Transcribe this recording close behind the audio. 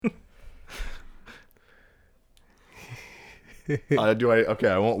Okay,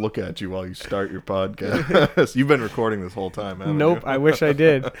 I won't look at you while you start your podcast. You've been recording this whole time, haven't Nope, you? I wish I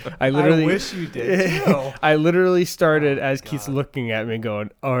did. I wish you did too. I literally started as God. Keith's looking at me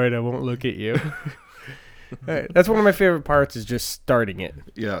going, all right, I won't look at you. All right, that's one of my favorite parts is just starting it.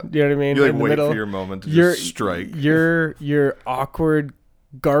 Yeah. You know what I mean? You like In the wait middle, for your moment to just strike. Your awkward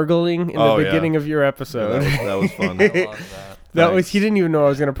gargling in the beginning of your episode. That was fun. I love That he didn't even know I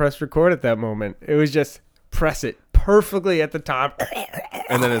was going to press record at that moment. It was just press it perfectly at the top.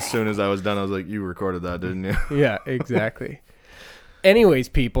 And then as soon as I was done, I was like, you recorded that, didn't you? Yeah, exactly. Anyways,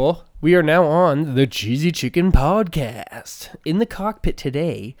 people, we are now on the Cheesy Chicken Podcast. In the cockpit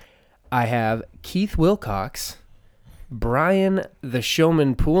today, I have Keith Wilcox, Brian the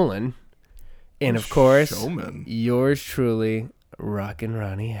Showman Poulin, and of course, Showman. yours truly, Rockin'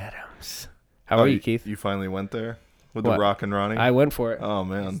 Ronnie Adams. How are you, Keith? You finally went there with What? the Rockin' Ronnie? I went for it. Oh,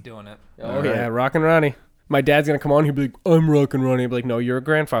 that. He's man. doing it. Oh, yeah, Rockin' Ronnie. My dad's going to come on. He'll be like, I'm Rockin' Ronnie. I'll be like, no, you're a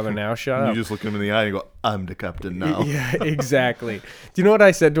grandfather now. Shut You up. just look him in the eye and you go, I'm the captain now. Yeah, exactly. Do you know what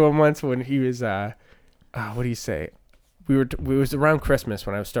I said to him once when he was, what do you say? It was around Christmas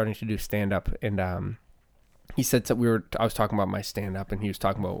when I was starting to do stand-up, and he said I was talking about my stand-up, and he was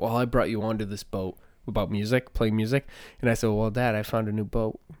talking about, well, I brought you onto this boat about music, playing music, and I said, well, Dad, I found a new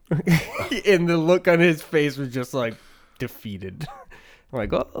boat. And the look on his face was just like defeated. I'm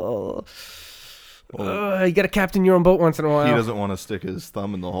like, you got to captain your own boat once in a while. He doesn't want to stick his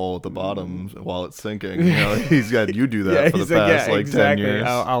thumb in the hole at the bottom while it's sinking. You know, he's got you do that for the past exactly. 10 years.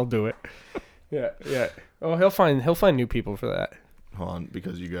 I'll do it. Yeah. Oh, he'll find new people for that. Hold on,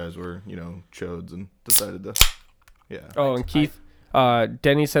 because you guys were, chodes and decided to. Yeah. Oh, and Keith,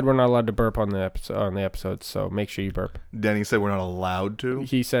 Denny said we're not allowed to burp on the episode, so make sure you burp. Denny said we're not allowed to.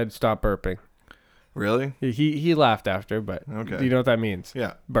 He said stop burping. Really? He laughed after, but Okay. you know what that means?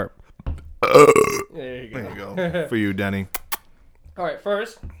 Yeah. Burp. There you go. There you go. For you, Denny. All right,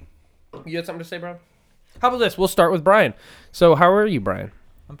 first, you had something to say, bro? How about this? We'll start with Brian. So, how are you, Brian?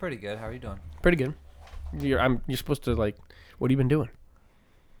 I'm pretty good. How are you doing? Pretty good. You're supposed to what have you been doing?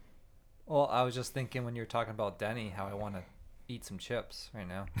 Well, I was just thinking when you were talking about Denny, how I want to eat some chips right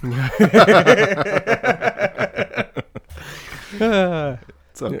now.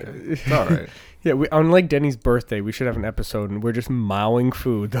 It's okay. It's all right. Yeah, unlike Denny's birthday, we should have an episode and we're just mowing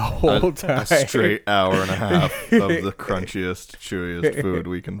food the whole time. A straight hour and a half of the crunchiest, chewiest food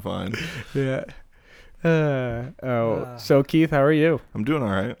we can find. Yeah. So Keith, how are you? I'm doing all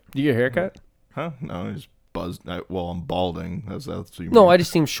right. You get a haircut? Huh? No, I just buzzed. I'm balding. That's what you No, mean. I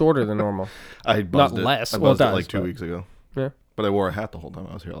just seem shorter than normal. I buzzed not it. less. I Well, buzzed it it does, like 2 but- weeks ago. Yeah. But I wore a hat the whole time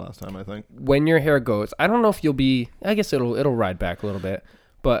I was here last time, I think. When your hair goes, I don't know if you'll be. I guess it'll ride back a little bit.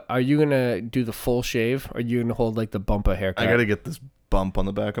 But are you gonna do the full shave? Or are you gonna hold the bump of haircut? I got to get this bump on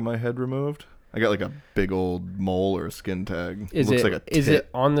the back of my head removed. I got a big old mole or a skin tag. Is looks it like a tit. is it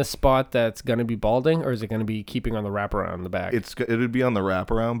on the spot that's gonna be balding, or is it gonna be keeping on the wraparound in the back? It would be on the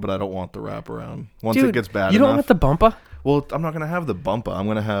wraparound, but I don't want the wraparound. Once Dude, it gets bad you enough. don't want the bumper? Well, I'm not gonna have the bumper. I'm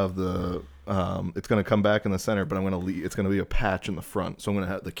gonna have the. It's gonna come back in the center, but it's gonna be a patch in the front. So I'm gonna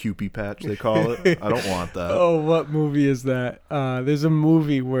have the Kewpie patch they call it. I don't want that. Oh, what movie is that? There's a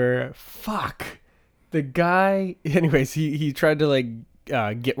movie where the guy. Anyways, he tried to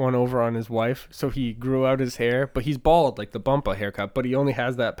get one over on his wife, so he grew out his hair, but he's bald, like the bumper haircut, but he only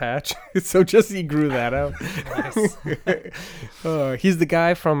has that patch. So he grew that out. Nice. He's the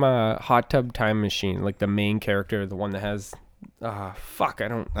guy from Hot Tub Time Machine, like the main character, the one that has. I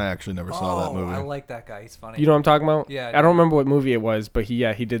actually never saw that movie. I like that guy. He's funny. You know what I'm talking about? Yeah. I don't remember what movie it was, but he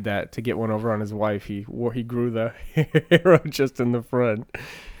did that to get one over on his wife. He grew the hair out just in the front.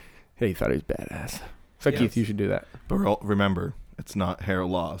 Hey, he thought he was badass. So Yes. Keith, you should do that. But remember, it's not hair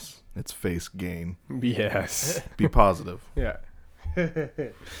loss; it's face gain. Yes. Be positive. Yeah.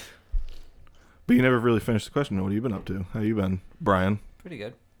 But you never really finished the question. What have you been up to? How you been, Brian? Pretty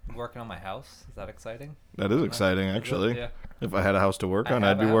good. Working on my house. Is that exciting? That is exciting, Is it? actually. Yeah. If I had a house to work I on,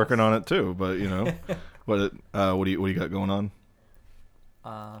 have I'd be a working house. on it too. But what do you got going on?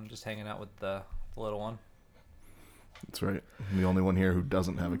 Just hanging out with the little one. That's right. I'm the only one here who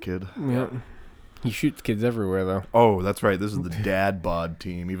doesn't have a kid. Yeah. He shoots kids everywhere, though. Oh, that's right. This is the dad bod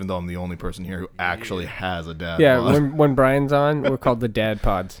team. Even though I'm the only person here who actually has a dad Yeah, bod. when Brian's on, we're called the Dad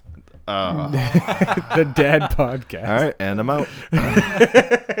Pods. The Dad Podcast. All right, and I'm out.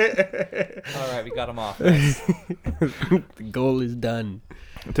 All right, we got him off. Nice. The goal is done.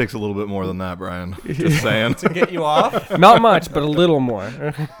 It takes a little bit more than that, Brian. Just saying. To get you off. Not much, but a little more.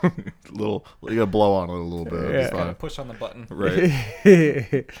 You gotta blow on it a little bit. Yeah. It's Gotta fine. push on the button. Right.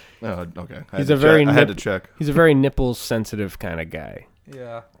 He's Okay. a I had to check. a very nipple sensitive kind of guy.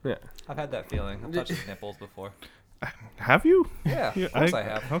 Yeah. Yeah. I've had that feeling. I've touched his nipples before. Have you? Yeah, of course I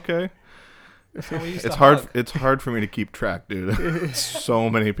have. Okay. That's how we used It's to hard. hug. It's hard for me to keep track, dude. So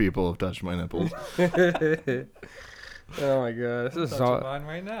many people have touched my nipples. Oh my god, this is Touching solid. mine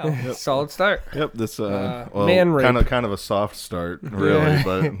right now. Solid start. Yep. This well, man rape. kind of a soft start, really,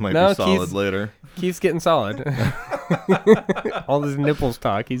 but it might No, be solid Keith's- later. Keith's getting solid. All this nipples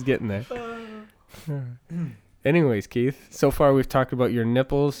talk, he's getting there. Anyways, Keith, so far we've talked about your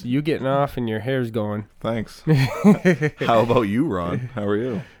nipples, you getting off, and your hair's going. Thanks. How about you, Ron? How are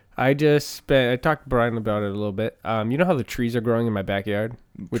you? I talked to Brian about it a little bit. You know how the trees are growing in my backyard?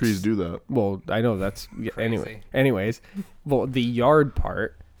 Trees do that. Well, I know that's Crazy. Anyways, well, the yard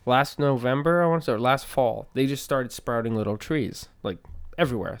part last November, last fall, they just started sprouting little trees like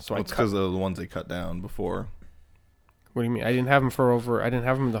everywhere. So It's because of the ones they cut down before. What do you mean? I didn't have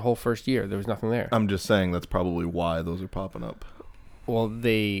them the whole first year. There was nothing there. I'm just saying that's probably why those are popping up. Well,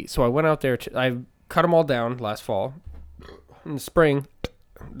 so I went out there. I cut them all down last fall. In the spring,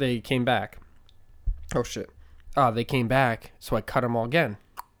 they came back. Oh shit! They came back, so I cut them all again.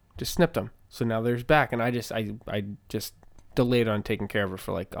 Just snipped them. So now there's back, and I just delayed on taking care of it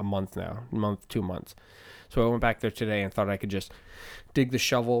for like a month now, 2 months. So I went back there today and thought I could just dig the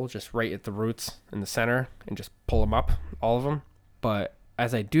shovel just right at the roots in the center and just pull them up, all of them. But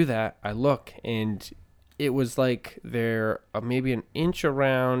as I do that, I look and it was like they're maybe an inch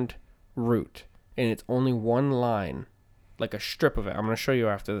around root, and it's only one line, like a strip of it. I'm going to show you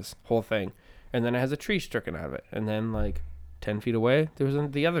after this whole thing. And then it has a tree sticking out of it. And then like 10 feet away, there was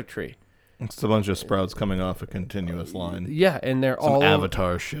the other tree. It's a bunch of sprouts coming off a continuous line. Yeah, and they're Some all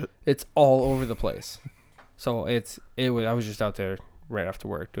Avatar shit. It's all over the place. So I was just out there right after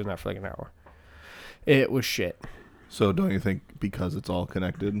work doing that for like an hour. It was shit. So don't you think because it's all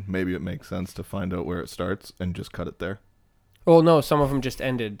connected, maybe it makes sense to find out where it starts and just cut it there? Well, no, some of them just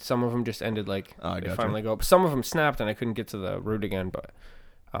ended. Like I they gotcha. finally go. Some of them snapped and I couldn't get to the root again. But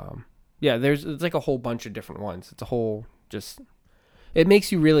yeah, it's like a whole bunch of different ones. It's a whole it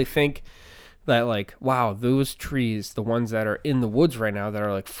makes you really think that like, wow, those trees, the ones that are in the woods right now that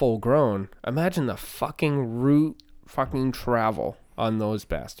are like full grown, imagine the fucking travel on those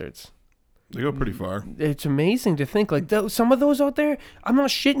bastards. They go pretty far. It's amazing to think like some of those out there, I'm not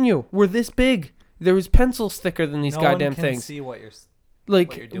shitting you, were this big. There was pencils thicker than these goddamn one can things. See what you're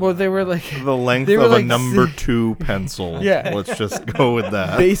Like, doing well, they right were now. like The length They were of a like number 2 pencil. Yeah. Let's just go with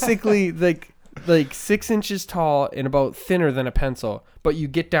that. basically like 6 inches tall and about thinner than a pencil. But you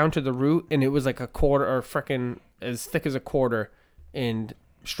get down to the root and it was like a quarter or frickin' as thick as a quarter and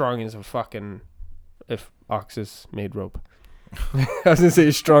strong as a fucking, if oxes made rope. I was gonna say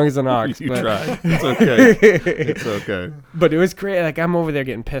as strong as an ox. You but, tried. It's okay. It's okay. But it was great. Like I'm over there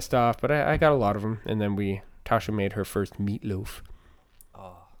getting pissed off, but I got a lot of them. And then Tasha made her first meatloaf.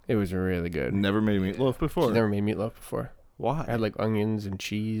 Oh, It was really good. Never made meatloaf before. She's never made meatloaf before. Why? I had like onions and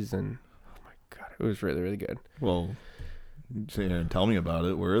cheese and oh my god, it was really, really good. Well, tell me about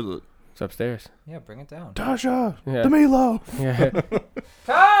it. Where is it? It's upstairs. yeah, bring it down. Tasha, Yeah. the meatloaf. Yeah.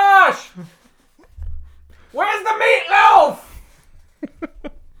 Tosh! Where's the meatloaf?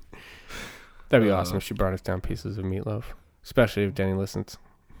 That'd be awesome if she brought us down pieces of meatloaf. Especially if Denny listens.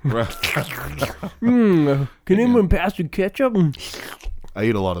 Can anyone pass the ketchup? I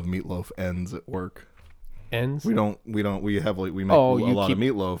eat a lot of meatloaf ends at work. Ends? We make Oh, a you lot of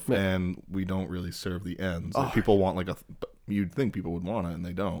keep- meatloaf and we don't really serve the ends. Like, Oh. people want you'd think people would want it and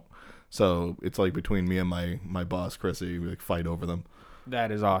they don't. So it's like between me and my boss Chrissy, we like fight over them.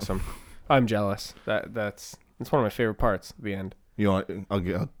 That is awesome. I'm jealous. That's one of my favorite parts. The end. You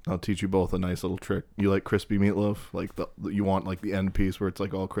know, I'll teach you both a nice little trick. You like crispy meatloaf? Like you want like the end piece where it's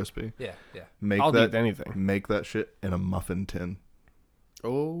like all crispy. Yeah, yeah. I'll eat anything. Make that shit in a muffin tin.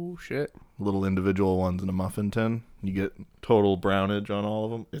 Oh shit! Little individual ones in a muffin tin. You get total brownage on all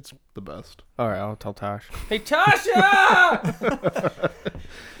of them. It's the best. All right, I'll tell Tosh. Hey Tasha,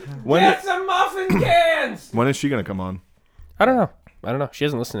 get some muffin cans. When is she gonna come on? I don't know. She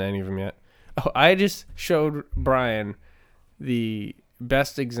hasn't listened to any of them yet. Oh, I just showed Brian the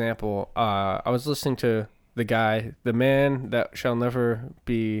best example. I was listening to the man that shall never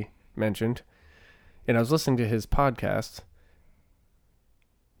be mentioned, and I was listening to his podcast.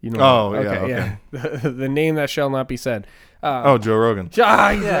 You know? Oh, yeah, okay. The name that shall not be said. Joe Rogan.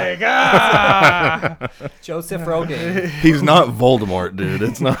 Joseph Rogan. He's not Voldemort, dude.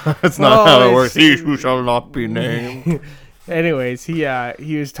 It's not how it works. He who shall not be named. Anyways, he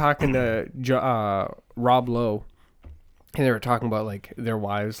was talking to Rob Lowe, and they were talking about like their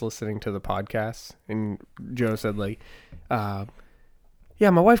wives listening to the podcast, and Joe said like, yeah,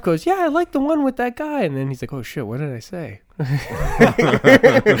 my wife goes, yeah, I like the one with that guy. And then he's like, oh, shit, what did I say?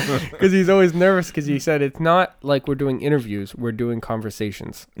 Because he's always nervous because he said it's not like we're doing interviews. We're doing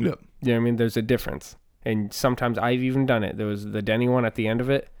conversations. Yep. You know what I mean? There's a difference. And sometimes I've even done it. There was the Denny one at the end of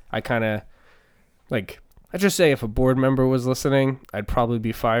it. I kind of, like, I just say if a board member was listening, I'd probably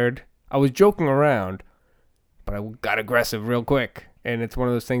be fired. I was joking around, but I got aggressive real quick. And it's one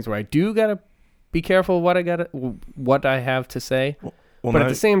of those things where I do got to be careful what I have to say. Well, but at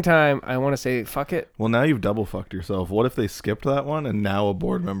the same time, I want to say, fuck it. Well, now you've double fucked yourself. What if they skipped that one and now a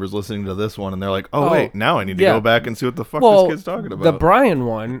board member's listening to this one and they're like, oh wait, now I need to go back and see what the fuck this kid's talking about. The Brian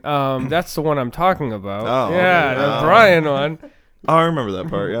one, that's the one I'm talking about. Oh, yeah, okay. The Brian one. Oh, I remember that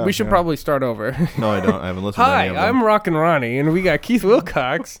part, yeah. We should probably start over. No, I don't. I haven't listened to any of them. Hi, I'm Rockin' Ronnie, and we got Keith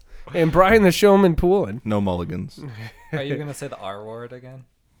Wilcox and Brian the Showman Poulin. No mulligans. Are you going to say the R word again?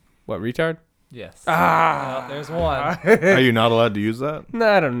 What, retard? Yes. Ah. There's one. Are you not allowed to use that? No,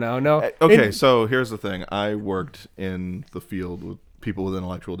 I don't know. No. Okay, so here's the thing. I worked in the field with people with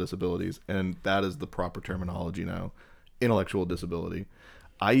intellectual disabilities, and that is the proper terminology now. Intellectual disability.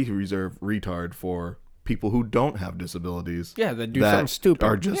 I reserve retard for people who don't have disabilities. Yeah, that do something stupid.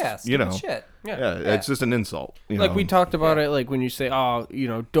 Are just, shit. Yeah, it's just an insult. Like we talked about it, like when you say, oh,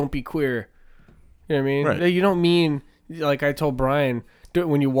 don't be queer. You know what I mean? Right. You don't mean, like I told Brian,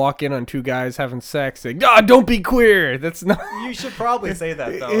 when you walk in on two guys having sex, say, don't be queer. That's not. You should probably say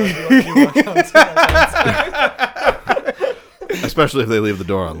that, though. Especially if they leave the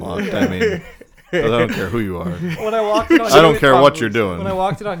door unlocked. I mean, I don't care who you are. When I walked in on I don't care what you're doing. When I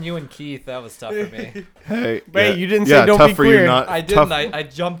walked in on you and Keith, that was tough for me. Hey, wait, you didn't say don't tough be for queer. You not, I didn't. I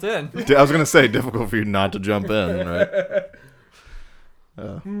jumped in. I was gonna say difficult for you not to jump in, right?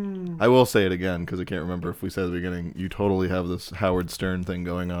 I will say it again because I can't remember if we said at the beginning. You totally have this Howard Stern thing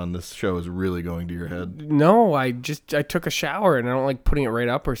going on. This show is really going to your head. No, I took a shower and I don't like putting it right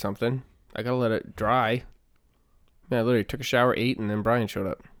up or something. I gotta let it dry. Yeah, I literally took a shower, ate, and then Brian showed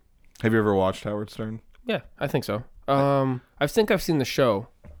up. Have you ever watched Howard Stern? Yeah, I think so. I think I've seen the show.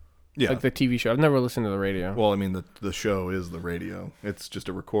 Yeah, like the TV show. I've never listened to the radio. Well, I mean, the show is the radio. It's just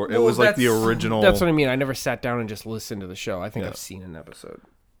a record. It was like the original. That's what I mean. I never sat down and just listened to the show. I think I've seen an episode.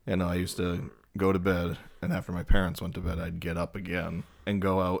 Yeah, no, I used to go to bed, and after my parents went to bed, I'd get up again and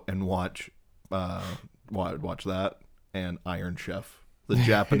go out and watch that and Iron Chef, the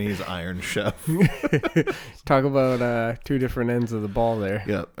Japanese Iron Chef. Talk about two different ends of the ball there.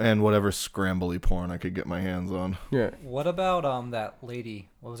 Yeah, and whatever scrambly porn I could get my hands on. Yeah. What about that lady?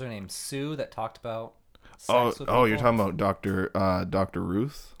 What was her name? Sue, that talked about sex with people? You're talking about Dr.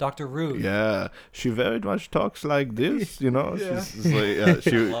 Ruth? Dr. Ruth. Yeah, she very much talks like this, Yeah. She's like,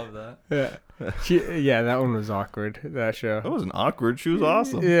 I love that. Yeah. That one was awkward. That show. That wasn't awkward. She was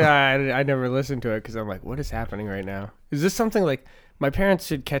awesome. Yeah, I never listened to it because I'm like, what is happening right now? Is this something like my parents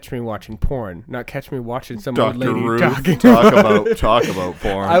should catch me watching porn, not catch me watching some old lady Ruth, talking. talk about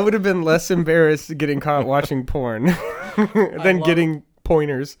porn. I would have been less embarrassed getting caught watching porn than getting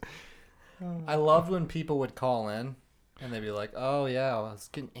pointers. I loved when people would call in and they'd be like, oh yeah, I was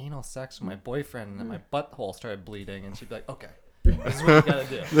getting anal sex with my boyfriend and my butthole started bleeding, and she'd be like, okay, this is what you gotta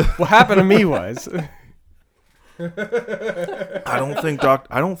do. What happened to me was I don't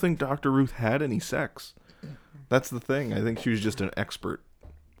think Dr. Ruth had any sex. That's the thing. I think she was just an expert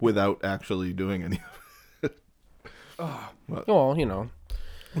without actually doing any of it. well,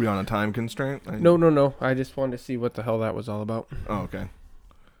 We on a time constraint? No. I just wanted to see what the hell that was all about. Oh, okay.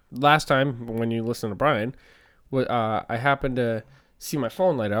 Last time when you listened to Brian, I happened to see my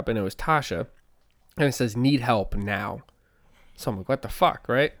phone light up and it was Tasha, and it says need help now. So I'm like, what the fuck,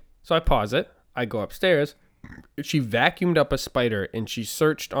 right? So I pause it. I go upstairs. She vacuumed up a spider and she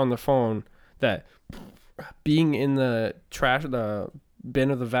searched on the phone that being in the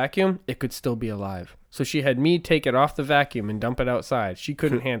bin of the vacuum, it could still be alive. So she had me take it off the vacuum and dump it outside. She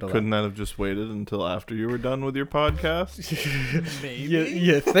couldn't handle it. Couldn't that have just waited until after you were done with your podcast? Maybe.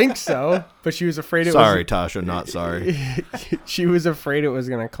 You think so, but she was afraid it Sorry, Tasha, not sorry. She was afraid it was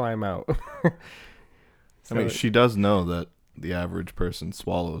going to climb out. I mean, she does know that the average person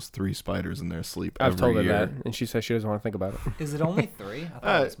swallows 3 spiders in their sleep every year. I've told her that, and she says she doesn't want to think about it. Is it only 3? I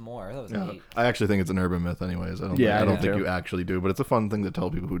thought it was more. I thought it was 8. I actually think it's an urban myth anyways. I don't think you actually do, but it's a fun thing to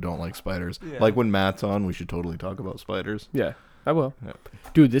tell people who don't like spiders. Yeah. Like when Matt's on, we should totally talk about spiders. Yeah, I will. Yep.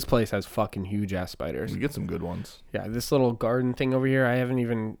 Dude, this place has fucking huge ass spiders. We get some good ones. Yeah, this little garden thing over here, I haven't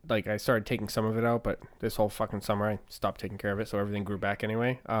even, I started taking some of it out, but this whole fucking summer I stopped taking care of it, so everything grew back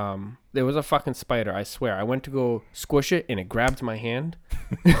anyway. There was a fucking spider, I swear. I went to go squish it, and it grabbed my hand.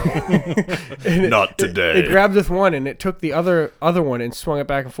 Not today. It grabbed this one, and it took the other one and swung it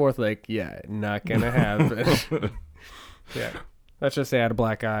back and forth like, yeah, not gonna happen. Yeah. Let's just say I had a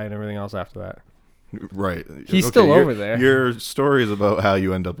black eye and everything else after that. Right. He's still over there. Your stories about how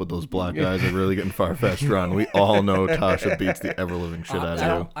you end up with those black eyes are really getting far-fetched, Ron. We all know Tasha beats the ever-living shit out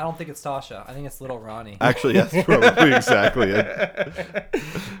of you. I don't think it's Tasha. I think it's little Ronnie. Actually, that's probably exactly it.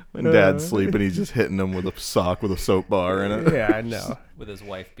 When Dad's sleeping, he's just hitting him with a sock with a soap bar in it. Yeah, I know. With his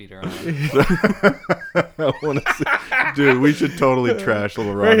wife beater on. I want to see. Dude, we should totally trash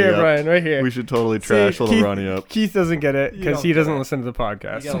little Ronnie Right here, up. Brian, right here. We should totally trash little Keith, Ronnie up. Keith doesn't get it because don't he doesn't get it. listen to the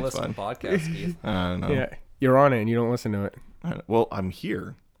podcast. You gotta listen to podcasts, Keith. I don't know. Yeah, you're on it and you don't listen to it. Well, I'm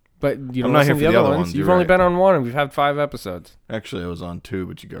here. But you don't I'm not listen to here the for the other other ones. ones, You've you're only right. been on one and we've had 5 episodes. Actually, I was on 2,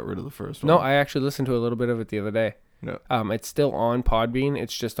 but you got rid of the first one. No, I actually listened to a little bit of it the other day. No. It's still on Podbean.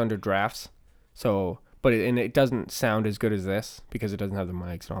 It's just under drafts. So, but it doesn't sound as good as this because it doesn't have the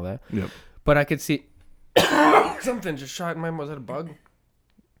mics and all that. Yep. But I could see something just shot in my. Was that a bug?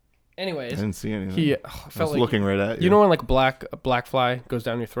 I Anyways, didn't see anything. he I felt was like looking right at you. you know when like a black fly goes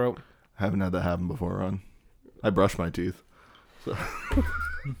down your throat. I haven't had that happen before, Ron. I brush my teeth. So.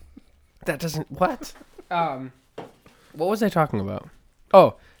 That doesn't what? What was I talking about?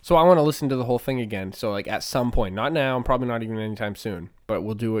 Oh, so I want to listen to the whole thing again. So like at some point, not now, and probably not even anytime soon, but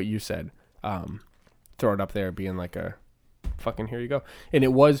we'll do what you said. Throw it up there, being like a fucking here you go. And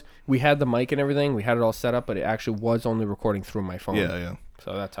it was we had the mic and everything, we had it all set up, but it actually was only recording through my phone. Yeah.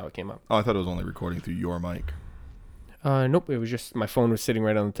 So that's how it came up. Oh, I thought it was only recording through your mic. Nope, it was just my phone was sitting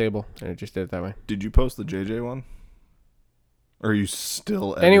right on the table, and it just did it that way. Did you post the JJ one? Or are you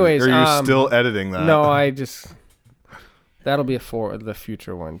still editing? Anyways, are you still editing that? No, I just that'll be for the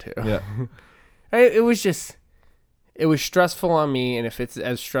future one too. Yeah. It was stressful on me, and if it's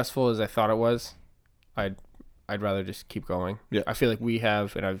as stressful as I thought it was, I'd rather just keep going. Yeah. I feel like we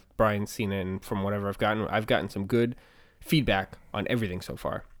have, and Brian's seen it, and from whatever I've gotten some good feedback on everything so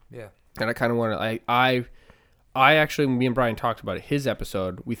far. Yeah. And I kind of want to, I actually, me and Brian talked about it. His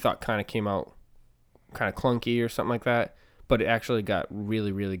episode, we thought kind of came out kind of clunky or something like that, but it actually got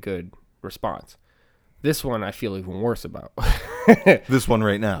really, really good response. This one I feel even worse about. This one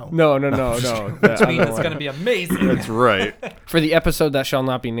right now. No. Which means it's going to be amazing. That's right. For the episode that shall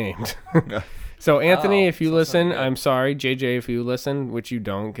not be named. So, Anthony, Oh, if you so listen, good. I'm sorry. JJ, if you listen, which you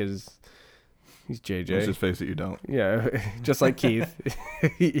don't because he's JJ. Let's just face it, you don't. Yeah, just like Keith.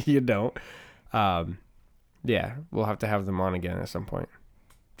 You don't. Yeah, we'll have to have them on again at some point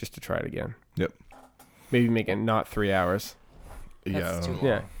just to try it again. Yep. Maybe make it not 3 hours. That's too Yeah. long.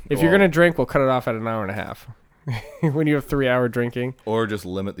 Yeah. If Well- you're going to drink, we'll cut it off at an hour and a half. When you have 3 hour drinking. Or just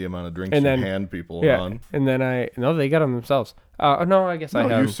limit the amount of drinks And you then- hand people Yeah. on. And then no, they got them themselves. No, I guess I No,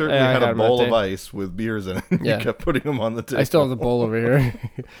 have. you certainly I had a them bowl that of day. ice with beers in it. Yeah. You kept putting them on the table. I still have the bowl over here.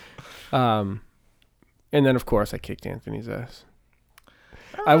 And then, of course, I kicked Anthony's ass.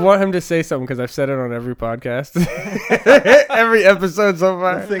 I want him to say something because I've said it on every podcast, every episode so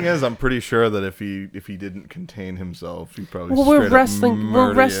far. The thing is, I'm pretty sure that if he didn't contain himself, he probably Well, we're straight up wrestling. We're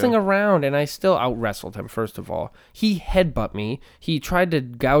murder wrestling you. around, and I still out wrestled him. First of all, he headbutt me. He tried to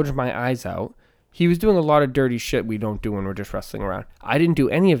gouge my eyes out. He was doing a lot of dirty shit we don't do when we're just wrestling around. I didn't do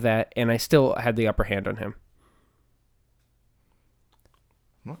any of that, and I still had the upper hand on him.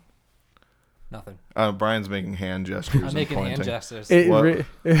 Nothing. Brian's making hand gestures. I'm and making hand pointing. gestures. What?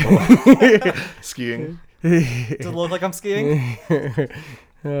 Skiing. Does it look like I'm skiing?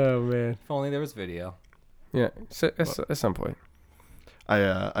 Oh man. If only there was video. Yeah. So, at some point.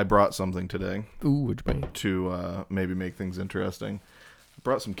 I brought something today Ooh, what'd you bring? to maybe make things interesting. I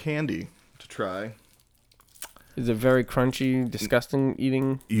brought some candy to try. Is it very crunchy, disgusting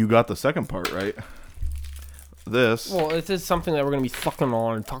eating? You got the second part right. This. Well, this is something that we're gonna be fucking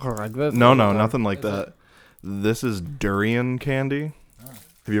on and talking like this. No, all the time. nothing like Is that. This is durian candy.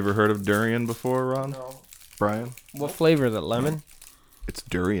 Have you ever heard of durian before, Ron? No. Brian? What flavor is it? Lemon? It's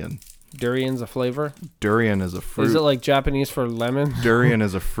durian. Durian's a flavor? Durian is a fruit. Is it like Japanese for lemon? Durian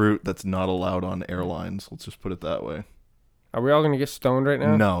is a fruit that's not allowed on airlines. Let's just put it that way. Are we all gonna get stoned right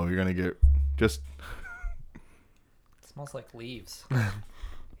now? No, you're gonna get just. It smells like leaves.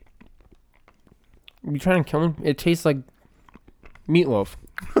 You trying to kill me? It tastes like meatloaf.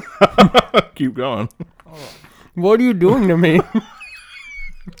 Keep going. What are you doing to me?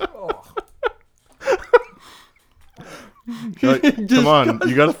 Like, come on,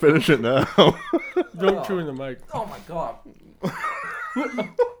 you gotta finish it now. Don't chew in the mic. Oh my god.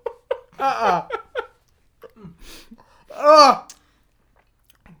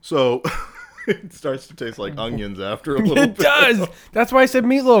 So it starts to taste like onions after a little It bit. does. That's why I said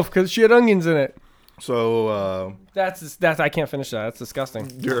meatloaf because she had onions in it. So That's I can't finish that. That's disgusting.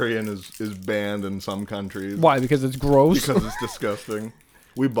 durian is banned in some countries Why? Because it's gross. because it's disgusting.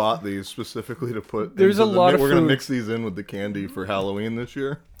 We bought these specifically to put. There's a lot of We're gonna food. mix these in with the candy for Halloween this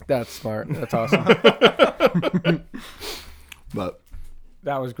year. That's smart. That's awesome. But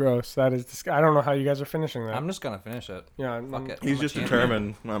That was gross. That is. I don't know how you guys are finishing that. I'm just gonna finish it. Yeah. Fuck it. he's I'm a just champion.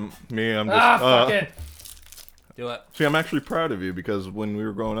 determined. I'm just. Fuck it. Do it. See, I'm actually proud of you because when we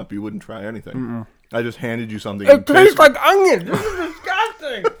were growing up, you wouldn't try anything. I just handed you something. It tastes like onion. This is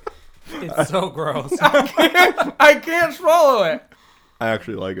disgusting. It's so gross. I can't swallow it. I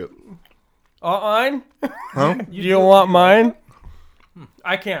actually like it. Mine? Huh? You don't want mine?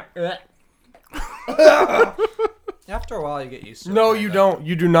 I can't. After a while, you get used to it. No, kinda. you don't.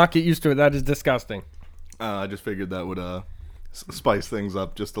 You do not get used to it. That is disgusting. I just figured that would spice things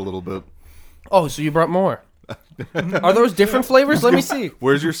up just a little bit. Oh, so you brought more. Are those different flavors? Let me see.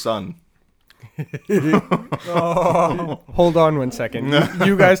 Where's your son? Hold on one second.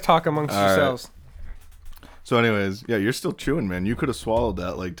 You guys talk amongst All right. yourselves. So, anyways, yeah, you're still chewing, man. You could have swallowed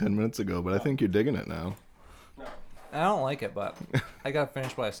that like 10 minutes ago, but I think you're digging it now. I don't like it, but I gotta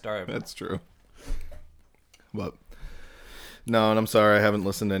finish what I started. That's true. But no, and I'm sorry I haven't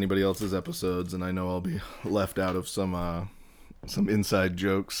listened to anybody else's episodes, and I know I'll be left out of some inside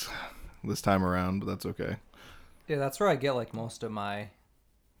jokes this time around, but that's okay. Yeah, that's where I get like most of my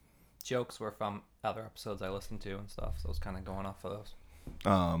jokes were from other episodes I listened to and stuff. So I was kind of going off of those.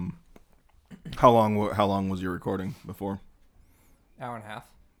 How long was your recording before? Hour and a half.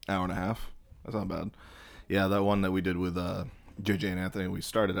 Hour and a half. That's not bad. Yeah, that one that we did with JJ and Anthony, we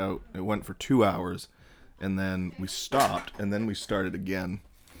started out. It went for 2 hours, and then we stopped, and then we started again.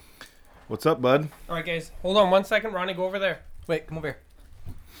 What's up, bud? All right, guys. Hold on one second. Ronnie, go over there. Wait, come over here.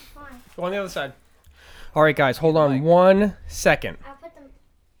 Go on the other side. All right, guys. Hold on 1 second. I'll put them.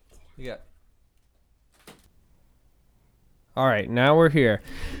 You got. All right, now we're here.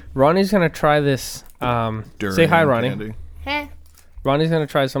 Ronnie's going to try this. Say hi, Durian Ronnie. candy. Hey. Ronnie's going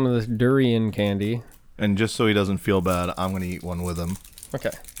to try some of this durian candy. And just so he doesn't feel bad, I'm going to eat one with him. Okay.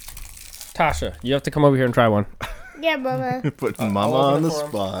 Tasha, you have to come over here and try one. Yeah, Mama. Put I'll Mama open on it the for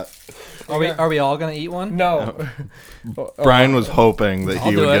him. spot. Are we all gonna eat one? No. Brian was hoping that I'll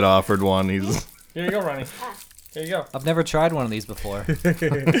he do would it. get offered one. He's Here you go, Ronnie. Here you go. I've never tried one of these before.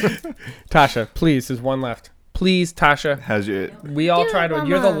 Tasha, please, there's one left. Please, Tasha. has you. We all Do it, tried one.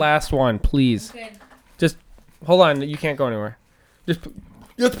 You're the Mama. last one, please. Okay. Just hold on. You can't go anywhere. You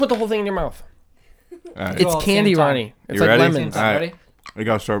have to put the whole thing in your mouth. All right. Do it It's all at the same candy, time. Ronnie. It's You like ready? lemons. All right. Ready? I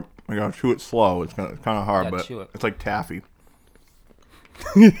gotta chew it slow. It's kind of hard, Yeah, but chew it. it's like taffy.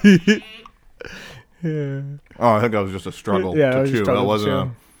 Yeah. Oh, I think that was just a struggle Yeah, I to was just chew.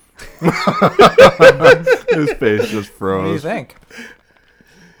 struggling That to wasn't his face just What do you froze. think?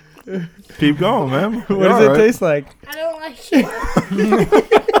 Keep going, man. What does it taste like? I don't like it.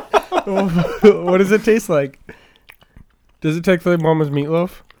 What does it taste like? Does it taste like Mama's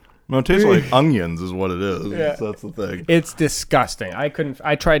meatloaf? No, it tastes like onions, is what it is. Yeah. So that's the thing. It's disgusting. I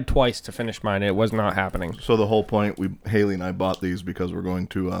tried twice to finish mine. It was not happening. So the whole point, Haley and I bought these because we're going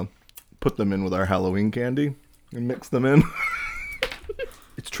to put them in with our Halloween candy and mix them in.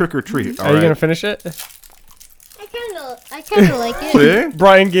 It's trick or treat. Are you gonna finish it? I kind of like it. See?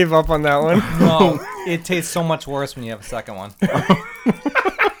 Brian gave up on that one. No, it tastes so much worse when you have a second one.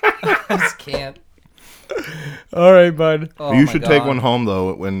 I just can't. All right, bud. Oh You my should take God. one home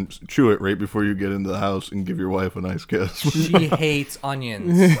though, and chew it right before you get into the house, and give your wife a nice kiss. She hates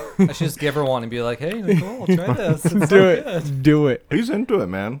onions. I should just give her one and be like, "Hey, Nicole, try this. It's Do so it. good." Do it. He's into it,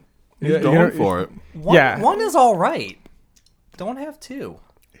 man. He's Yeah, going you know- for it. One, Yeah. one is all right. Don't have two.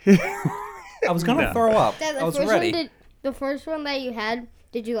 I was gonna throw up. Dad, I was ready. the first one that you had,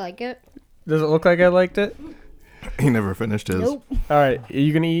 did you like it? Does it look like I liked it? He never finished his. Nope. All right. Are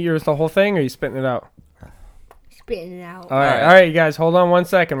you gonna eat yours the whole thing, or are you spitting it out? Spitting it out. All right. right. All right, you guys. Hold on 1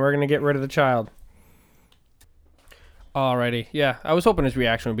 second. We're gonna get rid of the child. Alrighty. Yeah, I was hoping his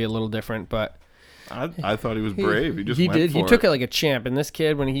reaction would be a little different, but I thought he was brave. He just he went did. for He took it like a champ. And this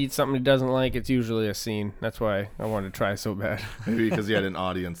kid, when he eats something he doesn't like, it's usually a scene. That's why I wanted to try so bad. Maybe because he had an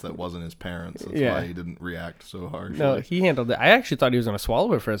audience that wasn't his parents. That's Yeah. why he didn't react so harshly. No, he handled it. I actually thought he was gonna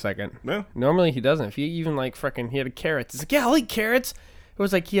swallow it for a second. No. Normally he doesn't. If he even like frickin' he had a carrot. He's like, yeah, I'll eat carrots. It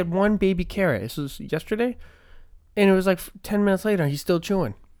was like he had one baby carrot. This was yesterday, and it was like 10 minutes later he's still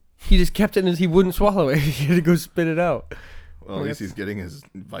chewing. He just kept it and he wouldn't swallow it. He had to go spit it out. Well, at least he's getting his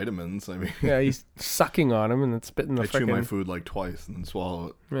vitamins. I mean, Yeah, he's sucking on him and then spitting the I chew my frickin' food like twice and then swallow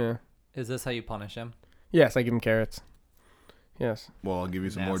it. Yeah. Is this how you punish him? Yes, I give him carrots. Yes. Well, I'll give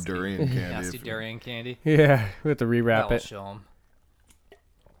you some more Nasty. durian candy. Nasty if- durian candy. Yeah, we have to rewrap That'll it. show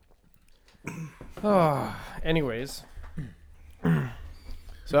him. Oh, anyways.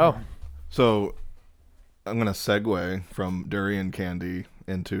 So, So, I'm gonna segue from durian candy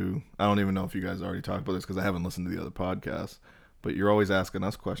into. I don't even know if you guys already talked about this because I haven't listened to the other podcasts. But you're always asking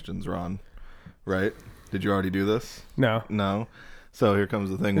us questions, Ron. Right? Did you already do this? No. No. So here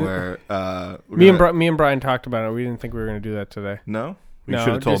comes the thing where Me and Brian talked about it. We didn't think we were going to do that today. No? You No,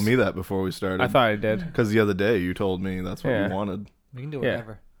 should have told just- me that before we started. I thought I did. Because the other day you told me that's what Yeah. you wanted. We can do Yeah.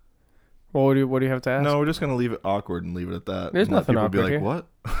 whatever. Well, what do you have to ask? No, we're just going to leave it awkward and leave it at that. There's and let nothing people awkward be like, here. what?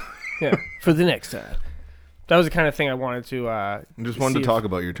 Yeah, for the next time. That was the kind of thing I wanted to. I just wanted see to if- talk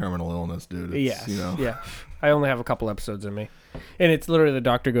about your terminal illness, dude. It's, Yes. You know. Yeah. I only have a couple episodes in me. And it's literally the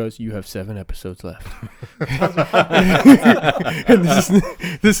doctor goes, "You have 7 episodes left." And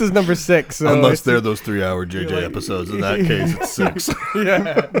this is number 6. So Unless they're those 3-hour JJ episodes. In that case, it's 6.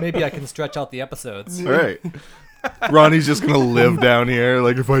 yeah. Maybe I can stretch out the episodes. All right. Ronnie's just going to live down here.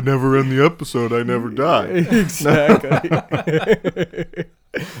 Like, if I never end the episode, I never die. Exactly.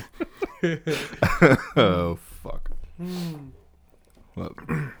 Oh, fuck. What?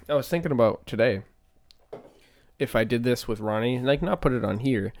 I was thinking about today. If I did this with Ronnie, like not put it on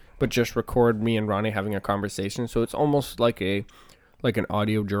here, but just record me and Ronnie having a conversation, so it's almost like an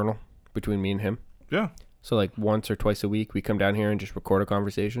audio journal between me and him. Yeah. So like once or twice a week, we come down here and just record a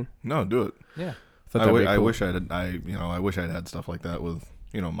conversation. No, do it. Yeah. Thought I that'd be cool. wish I wish I'd had stuff like that with,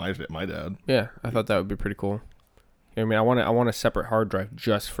 my dad. Yeah, I thought that would be pretty cool. You know what I mean, I want a separate hard drive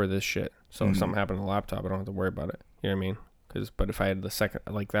just for this shit. So if something happened to the laptop, I don't have to worry about it. You know what I mean? But if I had the second,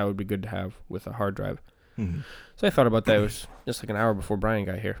 like that would be good to have with a hard drive. Mm-hmm. So I thought about that. It was just like an hour before Brian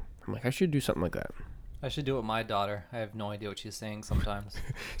got here. I'm like, I should do something like that. I should do it with my daughter. I have no idea what she's saying sometimes.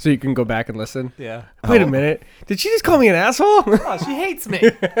 So you can go back and listen. Yeah. Wait a minute. Did she just call me an asshole? Oh, she hates me.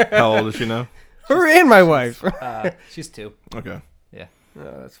 How old is she now? Her and my wife. She's 2. Okay.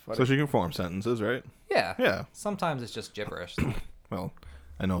 Oh, that's funny. So she can form sentences, right? Yeah. Yeah. Sometimes it's just gibberish. Well,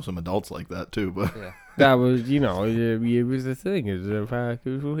 I know some adults like that too, but Yeah. That was, it was the thing. It's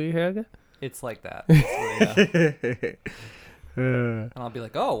like that. Yeah. Yeah. And I'll be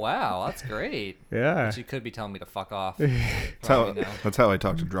like, oh, wow, that's great. Yeah. She could be telling me to fuck off. that's how I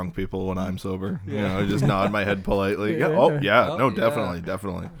talk to drunk people when I'm sober. I just nod my head politely. Yeah. Oh, yeah. Oh, No, yeah.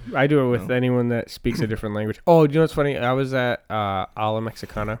 definitely. I do it with anyone that speaks a different language. Oh, do you know what's funny? I was at Ala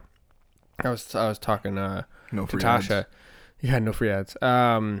Mexicana. I was talking No to free Tasha. ads. Yeah, no free ads.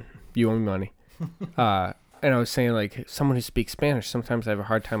 You owe me money. And I was saying, like, someone who speaks Spanish, sometimes I have a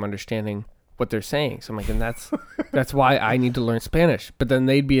hard time understanding what they're saying. So I'm like, and that's why I need to learn Spanish. But then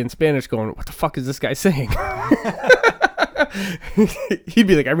they'd be in Spanish going, what the fuck is this guy saying? He'd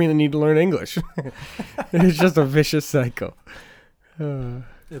be like, I really need to learn English. It's just a vicious cycle.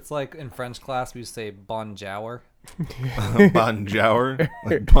 It's like in French class, we used to say bonjour. Bonjour,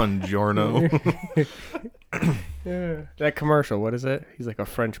 like buongiorno. Yeah. That commercial, what is it? He's like a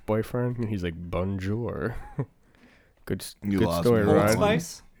French boyfriend, and he's like, bonjour. Good You good lost story, me. Old Ryan.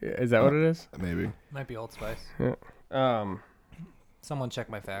 Spice? Is that what it is? Maybe. Might be Old Spice. Someone check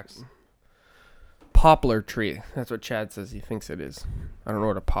my facts. Poplar tree. That's what Chad says he thinks it is. I don't know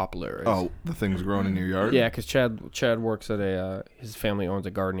what a poplar is. Oh, the thing's growing in your yard? Yeah, because Chad works at his family owns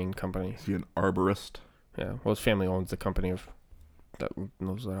a gardening company. Is he an arborist? Yeah, well, his family owns the company of that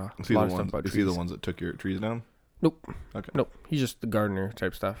knows a Is he lot the of stuff one? about Is trees. he the ones that took your trees down? Nope. Okay. Nope. He's just the gardener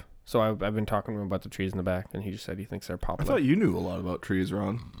type stuff. So I've been talking to him about the trees in the back, and he just said he thinks they're I poplar. thought you knew a lot about trees,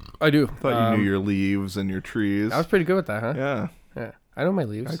 Ron. I do. I thought you knew your leaves and your trees. I was pretty good with that, huh? Yeah. Yeah. I know my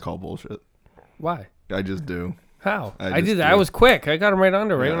leaves. I call bullshit. Why? I just do. How? I I just did that. do. I was quick. I got him right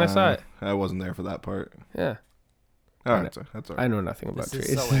under right when I saw Yeah, it. I wasn't there for that part. Yeah. All right, that's all right. I know nothing about This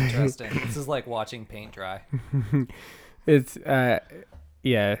trees. is so interesting. This is like watching paint dry. It's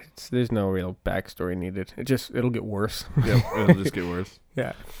yeah. There's no real backstory needed. It'll get worse. Yep, it'll just get worse.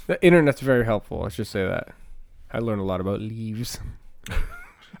 Yeah. The internet's very helpful. Let's just say that. I learned a lot about leaves.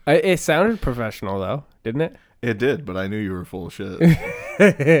 It sounded professional though, didn't it? It did, but I knew you were full of shit.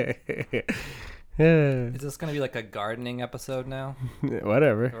 Is this gonna be like a gardening episode now?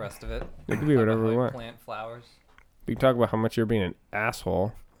 Whatever. The rest of it? It can be Talk whatever about we how I want. Plant flowers. We can talk about how much you're being an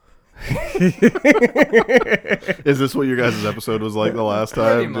asshole. Is this what your guys' episode was like the last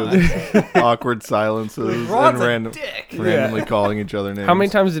time? Pretty Just awkward silences Ron's and a dick. randomly calling each other names. How many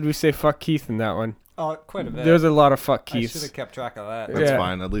times did we say fuck Keith in that one? Oh, quite a bit. There's a lot of fuck I should Keiths. have kept track of that. That's Yeah.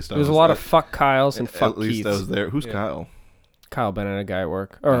 fine. At least I There's was a lot of fuck Kyles and fuck At least Keiths. I was there. Who's Yeah. Kyle? Kyle Bennett, a guy at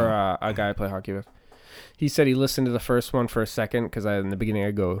work, or a guy I play hockey with. He said he listened to the first one for a second because in the beginning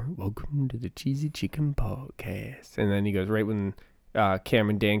I go, "Welcome to the Cheesy Chicken Podcast," and then he goes right when Cam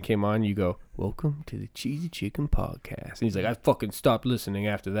and Dan came on, you go, "Welcome to the Cheesy Chicken Podcast," and he's like, "I fucking stopped listening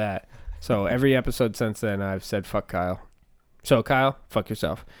after that." So every episode since then, I've said "fuck Kyle." So Kyle, fuck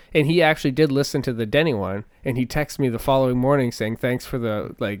yourself. And he actually did listen to the Denny one, and he texted me the following morning saying thanks for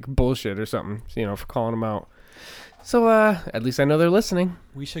the like bullshit or something, for calling him out. So at least I know they're listening.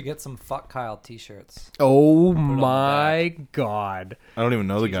 We should get some Fuck Kyle t-shirts. Oh the my god. I don't even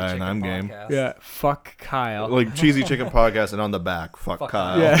know the Cheesy guy, and Chicken I'm game. Podcast. Yeah, fuck Kyle. Like Cheesy Chicken Podcast, and on the back, fuck Fuck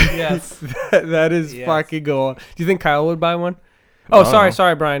Kyle. Yeah. Yes. That is Yes. fucking gold. Do you think Kyle would buy one? Oh, No.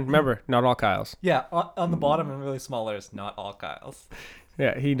 sorry, Brian. Remember, not all Kyles. Yeah, on the bottom in really small letters, not all Kyles.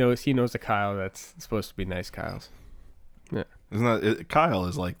 Yeah, he knows a Kyle that's supposed to be nice Kyles. Isn't that Kyle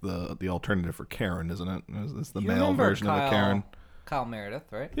is like the alternative for Karen, isn't it? It's the You male remember version of a Karen. Kyle Meredith,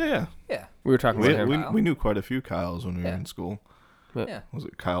 right? Yeah, Yeah. We were talking we, about him. we knew quite a few Kyles when we were Yeah. in school. Yeah. Was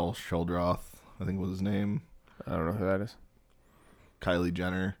it Kyle Sheldroth? I think was his name. I don't know who that is. Kylie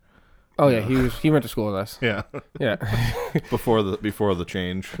Jenner. Oh yeah, he went to school with us. Yeah, Yeah. before the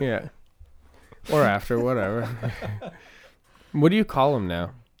change. Yeah. Or after, whatever. What do you call him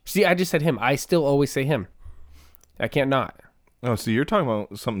now? See, I just said him. I still always say him. I can't not. Oh, see, you're talking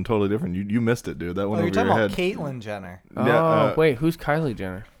about something totally different. You missed it, dude. That went Oh, you're over talking your about head. Caitlyn Jenner. Oh, wait, who's Kylie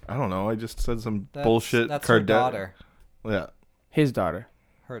Jenner? I don't know. I just said some That's, bullshit. That's her daughter. Yeah, His daughter.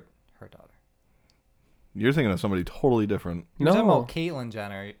 Her daughter. you're thinking of somebody totally different. You're talking No. about Caitlyn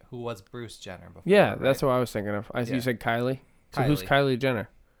Jenner, who was Bruce Jenner before. Yeah, right? that's what I was thinking of. Yeah. You said Kylie. So who's Kylie Jenner?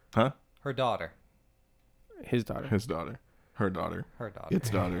 Huh? Her daughter. His daughter. His daughter. Her daughter. Her daughter.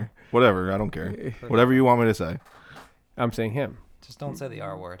 Its daughter. Whatever. I don't care. Whatever you want me to say. I'm saying him. Just don't say the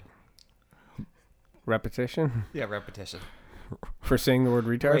R word. Repetition Yeah, repetition. for saying the word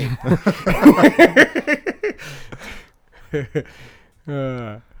retard.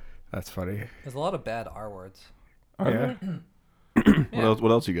 That's funny. There's a lot of bad R words. Yeah.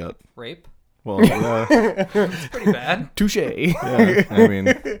 What else you got? Rape. Well, yeah. It's pretty bad. Touche. Yeah, I mean,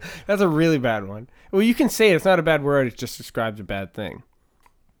 That's a really bad one. Well, you can say it. It's not a bad word. It just describes a bad thing.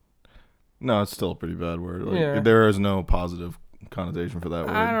 no, it's still a pretty bad word. Like, Yeah. there is no positive connotation for that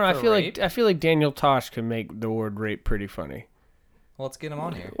word. I don't know. I For feel rape? like Daniel Tosh can make the word rape pretty funny. Well, let's get him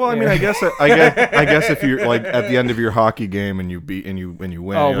on here. Well, I mean, I guess if you're like at the end of your hockey game and you beat and you win,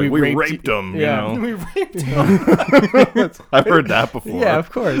 Oh, you're like, we we raped raped them. yeah. You know, We raped him. I've heard that before. Yeah, of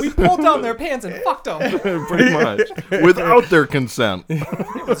course. We pulled down their pants and fucked them. pretty much without their consent.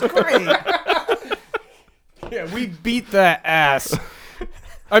 It was great. Yeah, we beat that ass.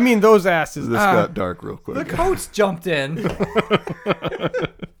 I mean, those asses. This got dark real The quick. coach jumped in.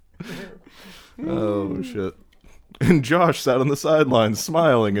 Oh shit. And Josh sat on the sidelines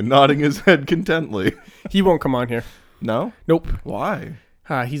smiling and nodding his head contently. He won't come on here. No? Nope. Why?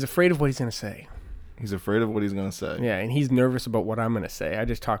 He's afraid of what he's going to say. He's afraid of what he's gonna say. Yeah, and he's nervous about what I'm going to say. I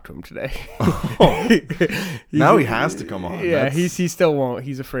just talked to him today. Now he has to come on. Yeah, That's he still won't.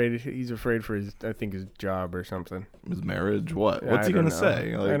 He's afraid. He's afraid for his job or something. his marriage. What? What's I he don't gonna know.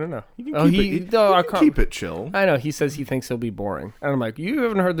 say? I don't know. You can Oh, keep it, no, I you can can't- keep it chill. I know. He says he thinks he'll be boring, and I'm like, you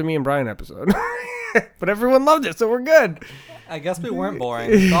haven't heard the Me and Brian episode, but everyone loved it, so we're good. I guess we weren't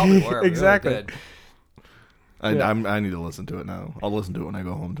boring. We thought we were. Exactly. We were good. Yeah. I need to listen to it now. I'll listen to it when I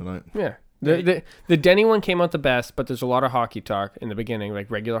go home tonight. Yeah. The Denny one came out the best, but there's a lot of hockey talk in the beginning, like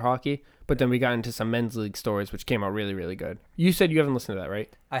regular hockey. But then we got into some men's league stories, which came out really, really good. You said you haven't listened to that,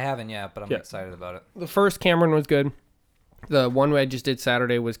 right? I haven't yet, but I'm Yeah. excited about it. The first Cameron was good. The one I just did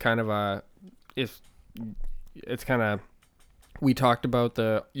Saturday was kind of it's kind of, we talked about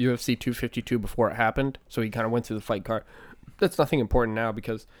the UFC 252 before it happened, so he kind of went through the fight card. That's nothing important now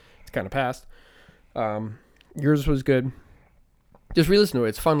because it's kind of past. Yours was good. Just re-listen to it.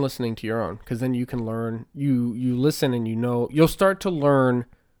 It's fun listening to your own because then you can learn. You listen and you'll start to learn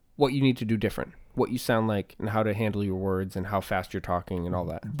what you need to do different, what you sound like, and how to handle your words and how fast you're talking and all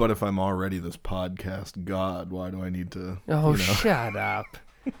that. But if I'm already this podcast god, why do I need to? Oh, shut up!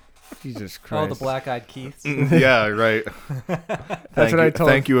 Jesus Oh, Christ! the black-eyed Keiths. Yeah, right. That's what I told.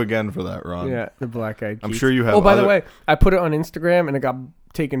 Thank you again for that, Ron. Yeah, the black-eyed. I'm Keiths. sure you have. Oh, by the other- way, I put it on Instagram and it got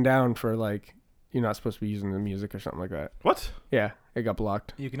taken down for like you're not supposed to be using the music or something like that. What? Yeah, it got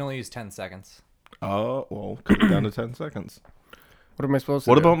blocked. You can only use 10 seconds. Oh, well, cut it down to 10 seconds. What am I supposed to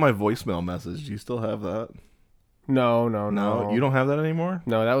What do? about my voicemail message? Do you still have that? No. You don't have that anymore?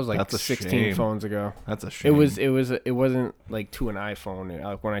 No, that was like That's a 16 shame. phones ago. That's a shame. It wasn't like to an iPhone.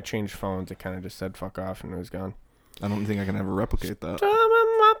 Like when I changed phones, it kind of just said "fuck off" and it was gone. I don't think I can ever replicate that.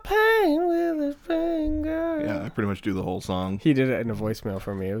 Drumming my pain with his finger. Yeah, I pretty much do the whole song. He did it in a voicemail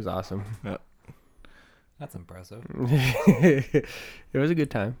for me. It was awesome. That's impressive. It was a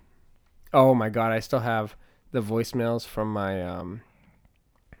good time. Oh my god, I still have the voicemails from my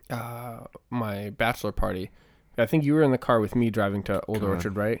my bachelor party. I think you were in the car with me driving to Old Correct.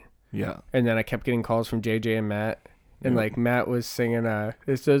 Orchard, right? Yeah. And then I kept getting calls from JJ and Matt, And like Matt was singing,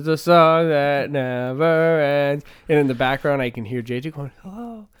 "This is a song that never ends," and in the background I can hear JJ going,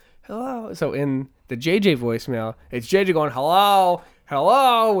 "Hello, hello." So in the JJ voicemail, it's JJ going, "Hello,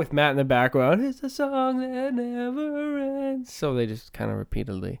 hello," with Matt in the background. It's a song that never ends. So they just kind of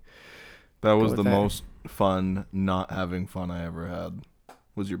repeatedly. That was with the that. most fun, not having fun I ever had.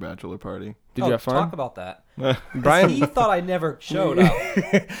 Was your bachelor party? Did you have fun? Talk about that. Brian, He thought I never showed up.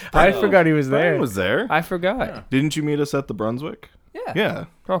 I forgot he was there. Brian was there. I forgot. Yeah. Didn't you meet us at the Brunswick? Yeah. Yeah.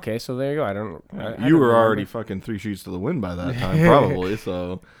 Okay, so there you go. I don't. I You don't were remember. already fucking 3 sheets to the wind by that time, probably.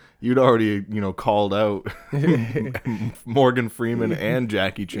 So you'd already, called out Morgan Freeman and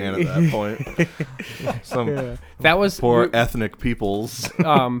Jackie Chan at that point. Some Yeah. That was poor ethnic peoples.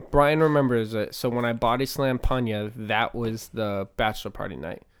 Brian remembers it. So when I body slammed Panya, that was the bachelor party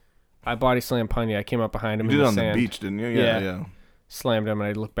night. I body slammed Panya. I came up behind him You in did the on sand, the beach, didn't you? Yeah. Yeah. slammed him, and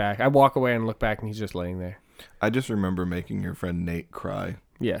I look back. I walk away and look back, and he's just laying there. I just remember making your friend Nate cry.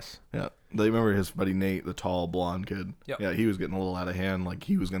 Yes. Yeah. They remember his buddy Nate, the tall blonde kid. Yep. Yeah, he was getting a little out of hand, like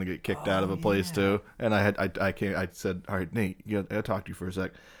he was gonna get kicked out of a place too. And I said, "All right, Nate, I gotta talk to you for a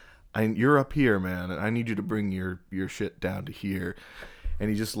sec. You're up here, man, and I need you to bring your shit down to here." And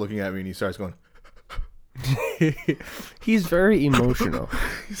he's just looking at me, and he starts going. He's very emotional.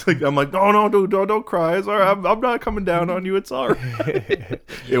 He's like, I'm like, no, dude, don't cry. It's all right. I'm not coming down on you. It's all right.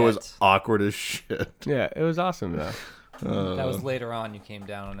 It was awkward as shit. Yeah, it was awesome though. That was later on. You came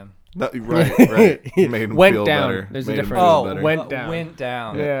down on him. Right. Made him Went feel down. better. There's a Made him difference. feel Oh, better. went down. Went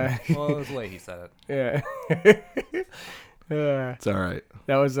down. Yeah. Well, it was the way he said it. Yeah. It's all right.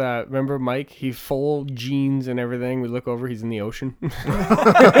 That was remember Mike? He full jeans and everything. We look over, he's in the ocean.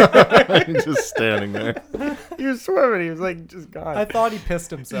 He's just standing there. He was swimming. He was like just gone. I thought he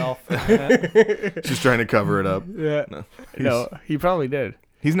pissed himself. Just trying to cover it up. Yeah. No, he probably did.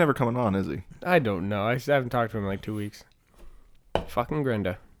 He's never coming on, is he? I don't know. I haven't talked to him in like 2 weeks. Fucking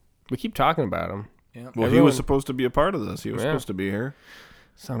Grenda. We keep talking about him. Yeah. Well, he Everyone- was supposed to be a part of this. He was Yeah. supposed to be here.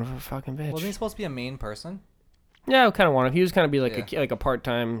 Son of a fucking bitch. Wasn't he supposed to be a main person? Yeah, I kind of want him. He was kind of be like Yeah. a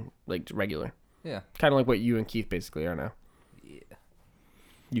part-time, like regular. Yeah. Kind of like what you and Keith basically are now. Yeah.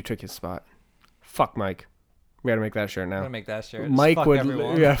 You took his spot. Fuck Mike. We got to make that shirt I'm now. gonna make that shirt. Just Mike fuck would,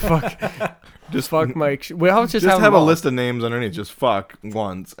 everyone. yeah, fuck. Just Fuck Mike. Well, just have them a all. list of names underneath. Just fuck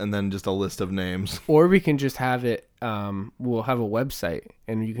once, and then just a list of names. Or we can just have it. We'll have a website,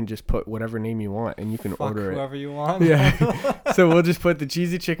 and you can just put whatever name you want, and you can Fuck order it. whoever you want. Yeah. So we'll just put the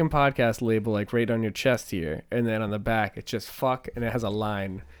Cheesy Chicken Podcast label like right on your chest here, and then on the back it's just fuck, and it has a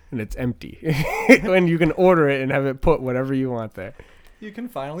line, and it's empty, and you can order it and have it put whatever you want there. You can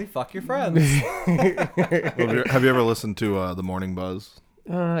finally fuck your friends. Have you ever listened to The Morning Buzz?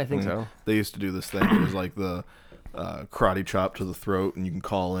 I think so. They used to do this thing. It was like the karate chop to the throat, and you can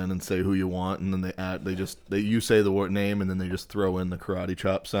call in and say who you want, and then you say the word name, and then they just throw in the karate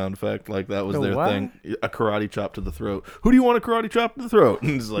chop sound effect. Like that was The their what? thing. A karate chop to the throat. Who do you want a karate chop to the throat?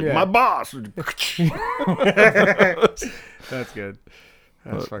 And it's like Yeah. my boss. That's good.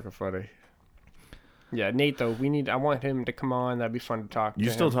 That's fucking funny. Yeah, Nate though, I want him to come on. That'd be fun to talk to You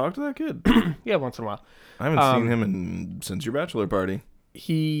still him. talk to that kid? Yeah, once in a while. I haven't seen him since your bachelor party.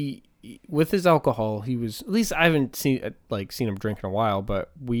 He with his alcohol, he was, at least I haven't seen him drink in a while,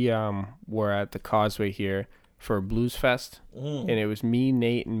 but we were at the Causeway here for a blues fest, and it was me,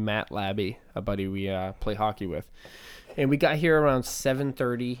 Nate, and Matt Labby, a buddy we play hockey with, and we got here around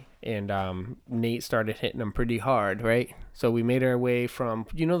 7:30, and Nate started hitting him pretty hard, right? So we made our way from,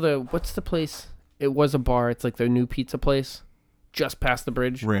 what's the place? It was a bar. It's like the new pizza place, just past the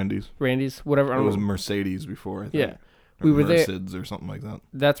bridge. Randy's. Whatever. I It don't was know. Mercedes before, I think. Yeah. Or We were there. Mercedes or something like that.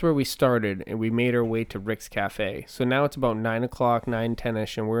 That's where we started, and we made our way to Rick's Cafe. So now it's about 9 o'clock,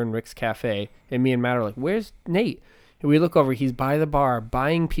 9:10ish, and we're in Rick's Cafe. And me and Matt are like, "Where's Nate?" And we look over. He's by the bar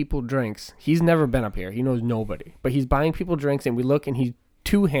buying people drinks. He's never been up here. He knows nobody, but he's buying people drinks. And we look, and he's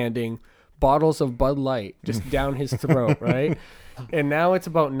two-handing bottles of Bud Light just down his throat, right? And now it's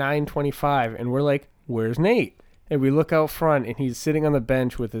about 9:25, and we're like, "Where's Nate?" And we look out front, and he's sitting on the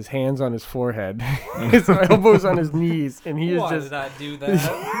bench with his hands on his forehead, his elbows on his knees, and he is Why just did I do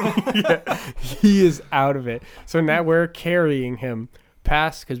that? yeah, he is out of it. So now we're carrying him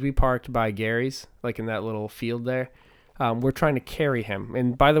past, because we parked by Gary's, like in that little field there. We're trying to carry him.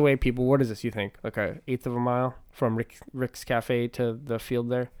 And by the way, people, what is this, you think? Like a eighth of a mile from Rick's Cafe to the field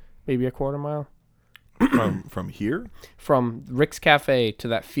there? Maybe a quarter mile? From here? From Rick's Cafe to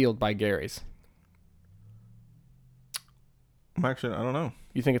that field by Gary's. Actually, I don't know.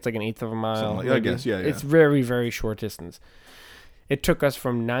 You think it's like an eighth of a mile? Something like- I maybe? guess, yeah. It's very, very short distance. It took us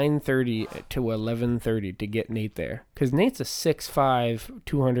from 9:30 to 11:30 to get Nate there. Because Nate's a 6'5",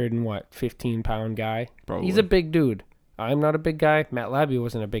 215-pound guy. Probably. He's a big dude. I'm not a big guy. Matt Labia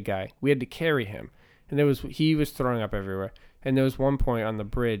wasn't a big guy. We had to carry him, and he was throwing up everywhere. And there was one point on the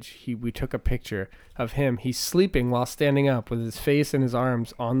bridge, we took a picture of him. He's sleeping while standing up with his face and his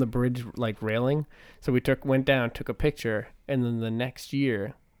arms on the bridge like railing. So we went down, took a picture, and then the next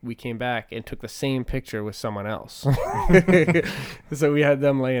year we came back and took the same picture with someone else. So we had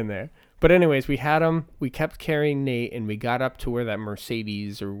them laying there. But anyways, we had him. We kept carrying Nate, and we got up to where that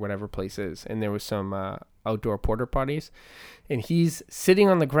Mercedes or whatever place is, and there was some outdoor porta potties, and he's sitting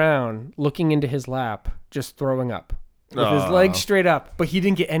on the ground looking into his lap, just throwing up. With his legs straight up, but he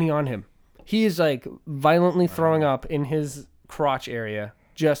didn't get any on him. He is like violently throwing up in his crotch area,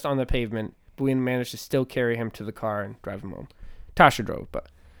 just on the pavement. But we managed to still carry him to the car and drive him home. Tasha drove, but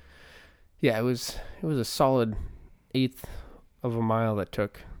yeah, it was a solid 1/8 of a mile that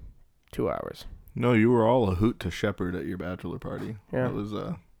took 2 hours. No, you were all a hoot to shepherd at your bachelor party. Yeah, it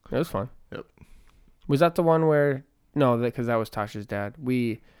was fun. Yep. Was that the one where? No, because that was Tasha's dad.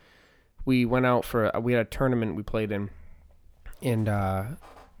 We went out we had a tournament we played in. And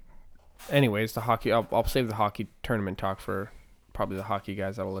anyways, the hockey, I'll save the hockey tournament talk for probably the hockey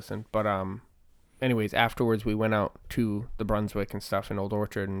guys that'll listen. But anyways, afterwards we went out to the Brunswick and stuff in Old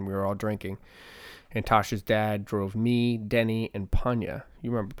Orchard, and we were all drinking. And Tasha's dad drove me, Denny, and Panya.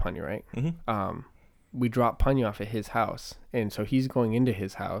 You remember Panya, right? Mm-hmm. We dropped Panya off at his house, and so he's going into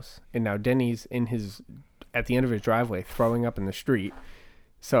his house, and now Denny's at the end of his driveway throwing up in the street.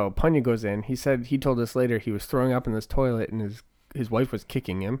 So Panya goes in. He told us later he was throwing up in this toilet, and his wife was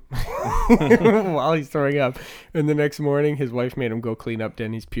kicking him while he's throwing up. And the next morning, his wife made him go clean up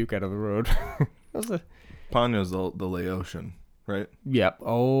Denny's puke out of the road. Panya's the Laotian, right? Yep.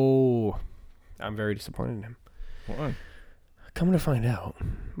 Oh, I'm very disappointed in him. Why? Coming to find out,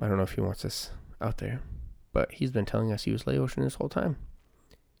 I don't know if he wants this out there, but he's been telling us he was Laotian this whole time.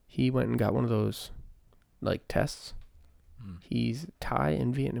 He went and got one of those, like, tests. He's Thai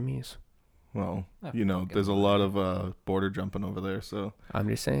and Vietnamese. Well, there's a lot of border jumping over there, so... I'm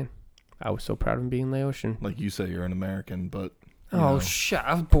just saying. I was so proud of him being Laotian. Like you say, you're an American, but... Shut!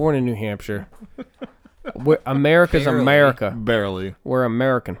 I was born in New Hampshire. America's Barely. America. Barely. We're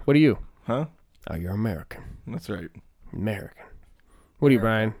American. What are you? Huh? Oh, you're American. That's right. American. What are you,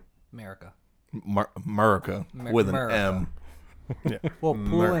 Brian? America. America. With an M. Yeah. Well,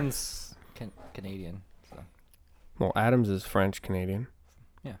 Poulin's Canadian. So. Well, Adams is French-Canadian.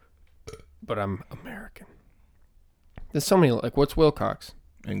 Yeah. But I'm American. There's so many, like, what's Wilcox?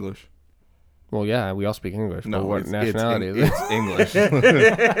 English. Well, yeah, we all speak English. No, but what nationality is it? It's English.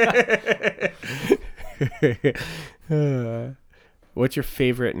 What's your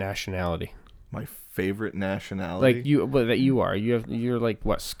favorite nationality? My favorite nationality? Like you're like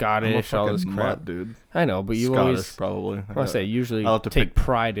what, Scottish, I'm a all this fucking crap. nut, dude. I know, but you Scottish, always probably. I say usually I'll have to take pick-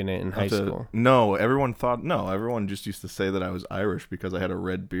 pride in it in high school. No, everyone just used to say that I was Irish because I had a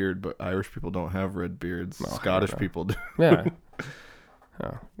red beard, but Irish people don't have red beards. Well, Scottish people do. Yeah.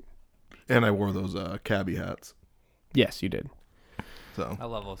 Oh. And I wore those cabbie hats. Yes, you did. So I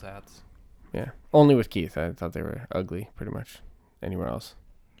love those hats. Yeah. Only with Keith. I thought they were ugly, pretty much. Anywhere else?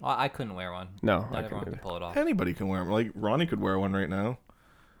 Well, I couldn't wear one. No, I Not everyone couldn't could pull it off. anybody can wear them. Like Ronnie could wear one right now.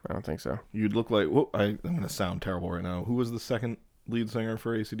 I don't think so. You'd look like. I'm gonna sound terrible right now. Who was the second lead singer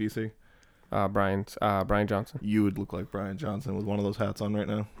for AC/DC? Brian Johnson. You would look like Brian Johnson with one of those hats on right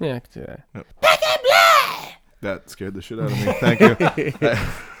now. Yeah, I could see that. Yep. That scared the shit out of me. Thank you.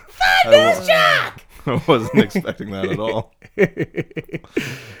 I wasn't expecting that at all.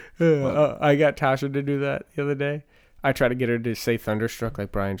 I got Tasha to do that the other day. I try to get her to say Thunderstruck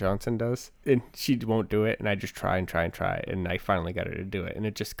like Brian Johnson does, and she won't do it, and I just try, and I finally got her to do it, and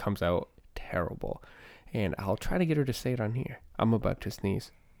it just comes out terrible. And I'll try to get her to say it on here. I'm about to sneeze.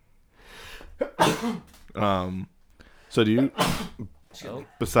 So do you,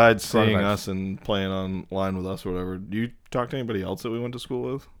 besides seeing us and playing online with us or whatever, do you talk to anybody else that we went to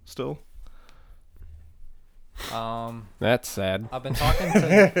school with still? That's sad. I've been talking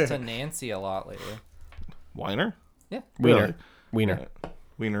to Nancy a lot lately. Weiner? Yeah. Wiener.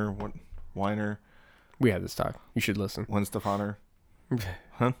 Wiener. What? Weiner. We had this talk. You should listen. Gwen Stefaner.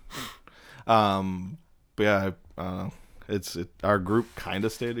 Huh? But yeah, our group kind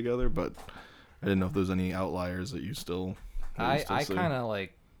of stayed together, but I didn't know if there's any outliers that you still. I kind of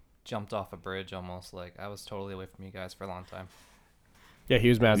like jumped off a bridge almost. Like I was totally away from you guys for a long time. Yeah, he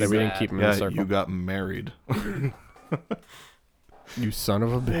was mad that we didn't keep him in the circle. You got married. You son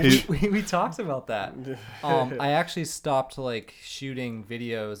of a bitch. we talked about that. I actually stopped like shooting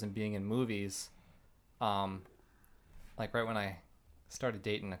videos and being in movies. Like right when I started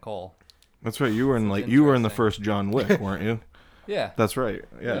dating Nicole. That's right. You were in the first John Wick, weren't you? Yeah. That's right.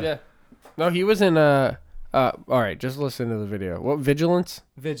 Yeah. No, he was in All right, just listen to the video. What, Vigilance?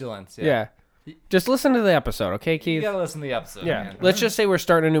 Vigilance. Yeah. Just listen to the episode, okay, Keith? You gotta listen to the episode. Yeah. Man. Let's just say we're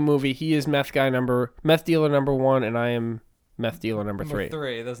starting a new movie. He is meth dealer number 1, and I am meth dealer number 3. Number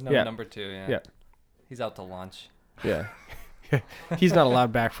 3. There's no Yeah. number 2. Yeah. Yeah. He's out to lunch. Yeah. He's not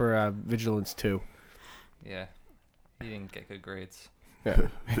allowed back for Vigilance 2. Yeah. He didn't get good grades. Yeah.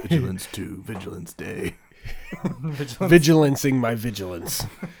 Vigilance 2, Vigilance Day. Vigilancing my vigilance.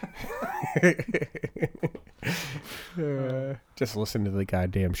 Just listen to the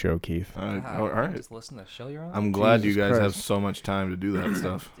goddamn show, Keith. All right. Just listen to the show you're on. I'm glad Jesus you guys Christ. have so much time to do that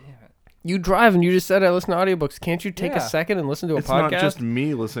stuff. Damn it. You drive and you just said I listen to audiobooks. Can't you take Yeah. a second and listen to a It's podcast? not just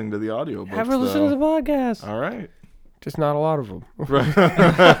me listening to the audiobooks. Have her listen to the podcast. All right. Just not a lot of them. Right.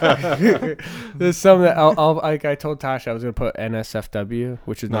 There's some that I'll like I told Tasha I was gonna put NSFW,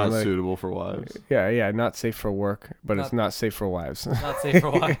 which is Not not like, suitable for wives. yeah, not safe for work, but it's not safe for wives. Not safe for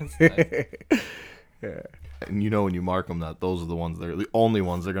wives. Nice. Yeah. And you know when you mark them that those are the ones they're the only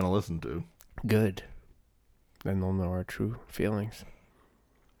ones they're gonna listen to. Good. Then they'll know our true feelings.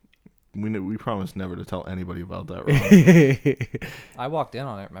 We promised never to tell anybody about that. Ron. I walked in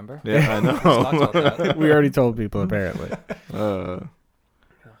on it. Remember? Yeah, I Talked about know. that. We already told people apparently.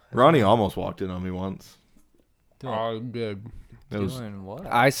 Ronnie almost walked in on me once. Good. It was, Doing what?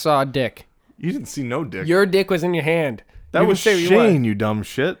 I saw a dick. you didn't see no dick. Your dick was in your hand. That You was can say what you want. Shane, you dumb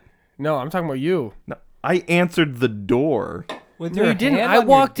shit. No, I'm talking about you. No, I answered the door. With No, your you didn't. hand I on your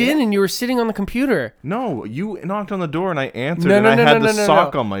walked dick? in and you were sitting on the computer. No, you knocked on the door and I answered No, and no, I no, had no, the no, no,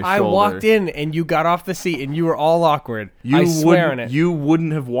 sock no. on my shoulder. I walked in and you got off the seat and you were all awkward. I swear on it. You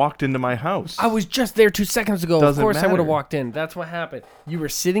wouldn't have walked into my house. I was just there 2 seconds ago. Doesn't Of course I would have matter. walked in. That's what happened. You were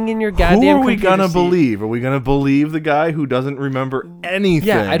sitting in your Who goddamn are we computer gonna seat. believe? Are we gonna believe the guy who doesn't remember anything?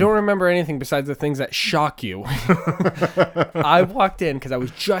 Yeah, I don't remember anything besides the things that shock you. I walked in because I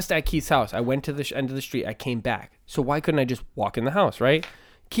was just at Keith's house. I went to the end of the street. I came back. So why couldn't I just walk in the house, right?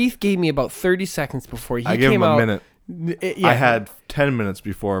 Keith gave me about 30 seconds before he I gave came him a out. minute. Yeah. I had 10 minutes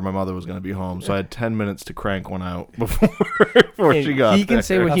before my mother was going to be home, so I had 10 minutes to crank one out before And she got he can there.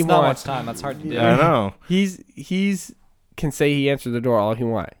 say what That's he not wants. much time. That's hard to do. I know. He's can say he answered the door all he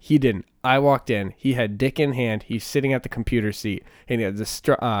want. He didn't. I walked in. He had dick in hand. He's sitting at the computer seat, and he had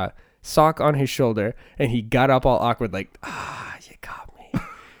the sock on his shoulder, and he got up all awkward, like, you got me.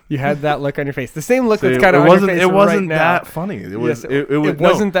 You had that look on your face. The same look that's kind of on your face It wasn't right now. that funny. It was. Yes, it was, it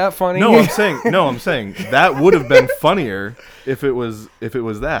wasn't that funny. No, I'm saying that would have been funnier if it was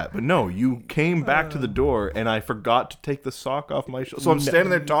that. But no, you came back to the door and I forgot to take the sock off my shoulder. So I'm standing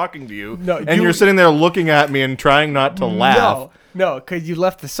there talking to you, No, and you're sitting there looking at me and trying not to laugh. No, because you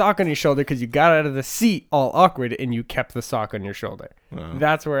left the sock on your shoulder because you got out of the seat all awkward and you kept the sock on your shoulder.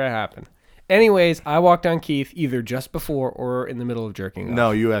 That's where it happened. Anyways, I walked on Keith either just before or in the middle of jerking off.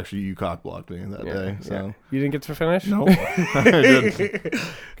 No, you cock blocked me that day. So Yeah. You didn't get to finish? no, I didn't.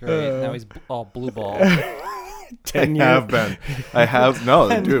 Great. Now he's all blue ball. 10 I years. have been. I have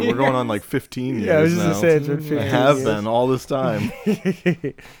no, dude. We're going on like 15 years Yeah, I was just now. gonna say it's been 15 I have years. been all this time.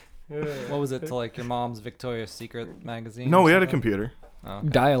 What was it to like your mom's Victoria's Secret magazine? No, or we had a something? computer. Oh, okay.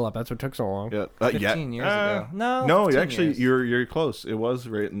 Dial up. That's what took so long. Yeah, 15 years ago. No, No, 15 actually, years. you're close. It was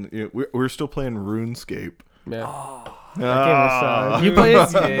right. We're still playing RuneScape. Yeah. Ah. You played?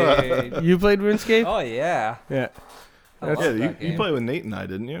 RuneScape. You played RuneScape? Oh yeah. Yeah. I That's- love Yeah, that you game. played with Nate and I,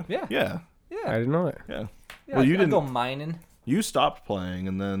 didn't you? Yeah. Yeah. I Yeah. didn't know it. Yeah. Yeah, Well, you I'd didn't. go mining. You stopped playing,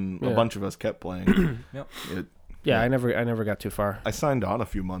 and then Yeah. a bunch of us kept playing. Yep. Yeah, I never got too far. I signed on a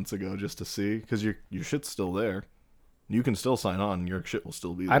few months ago just to see, because your shit's still there. You can still sign on. Your shit will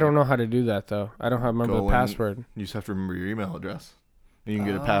still be there. I don't know how to do that though. I don't remember Go the in. password. You just have to remember your email address. And you can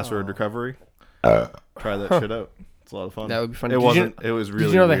get a password Oh. recovery. Try that shit out. It's a lot of fun. That would be fun. It Did wasn't. It was really.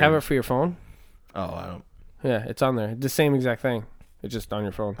 Did you know they have it weird. for your phone? Oh, I don't. Yeah, it's on there. The same exact thing. It's just on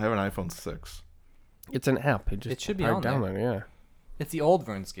your phone. I have an iPhone 6. It's an app. It should be I on there. download it, yeah. It's the old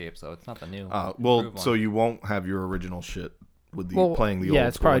RuneScape, so it's not the new. Well, improved so one. you won't have your original shit with the Well, playing the yeah, old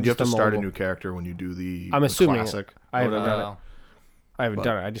it's school. probably one. You have to just a start a mobile. new character when you do the. I'm the assuming it. classic. I haven't whatever. done it. I haven't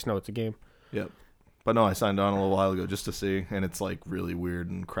done it. I just know it's a game. Yep. But no, I signed on a little while ago just to see, and it's like really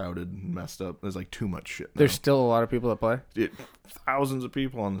weird and crowded and messed up. There's like too much shit. Now. There's still a lot of people that play. Thousands of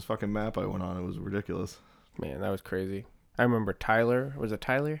people on this fucking map I went on. It was ridiculous. Man, that was crazy. I remember Tyler. Was it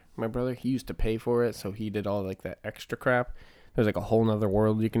Tyler? My brother. He used to pay for it, so he did all like that extra crap. There's like a whole nother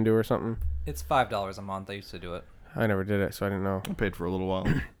world you can do or something. It's $5 a month. I used to do it. I never did it, so I didn't know. I paid for a little while.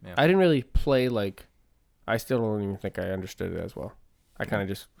 I didn't really play like. I still don't even think I understood it as well. I kind of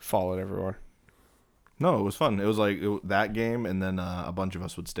just followed everyone. No, it was fun. It was like that game, and then a bunch of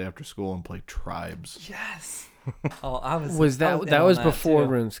us would stay after school and play Tribes. Yes. Oh, I was. Was I that in that on was before too.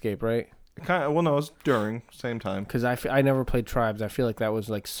 RuneScape, right? Kind of. Well, no, it was during same time. Because I never played Tribes. I feel like that was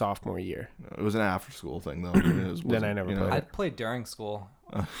like sophomore year. It was an after school thing though. Then I never played. I played during school,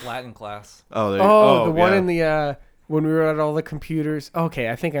 Latin class. Oh, The one in the when we were at all the computers. Okay,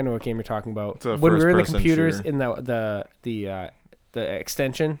 I think I know what game you're talking about. It's a When we were in the first-person computers shooter. in the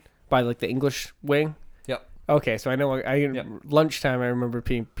extension by like the English wing. Yep. Okay, so I know. Lunchtime. I remember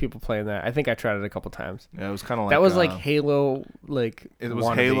people playing that. I think I tried it a couple times. Yeah, it was kind of like That was like Halo. Like it was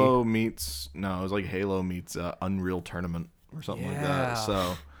wannabe. Halo meets Halo meets Unreal Tournament or something like that. Yeah.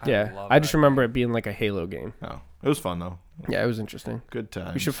 So Yeah, I just remember it being like a Halo game. oh, it was fun though. Yeah, it was interesting. Good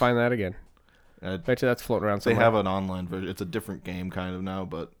time. We should find that again. Bet you that's floating around They somewhere. have an online version. It's a different game kind of now,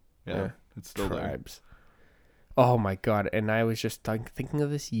 but yeah. It's still Tribes. Oh my god! And I was just thinking of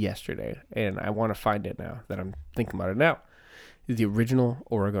this yesterday, and I want to find it now that I'm thinking about it now. The original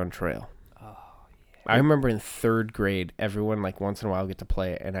Oregon Trail. Oh, yeah. I remember in 3rd grade, everyone like once in a while get to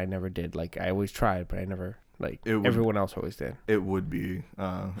play it, and I never did. Like I always tried, but I never everyone else always did. It would be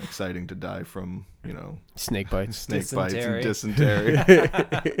exciting to die from Snake bites. snake bites and Dysentery.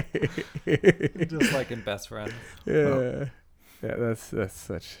 dysentery. Just like in Best Friends. Yeah, yeah. That's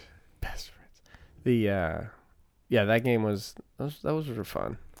such best friends. That game was really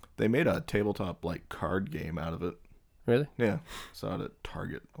fun. They made a tabletop like card game out of it. Really? Yeah, saw it at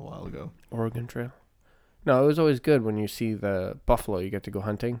Target a while ago. Oregon Trail. No, it was always good when you see the buffalo. You get to go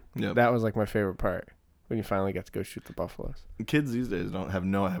hunting. Yep. That was like my favorite part when you finally get to go shoot the buffaloes. Kids these days have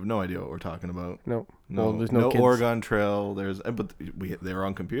no idea what we're talking about. Nope. No, Well, there's no kids. Oregon Trail. But they were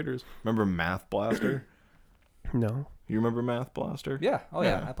on computers. Remember Math Blaster? No. You remember Math Blaster? Yeah. Oh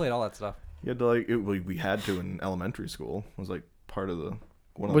yeah. Yeah. I played all that stuff. You had to we had to in elementary school. It was like part of the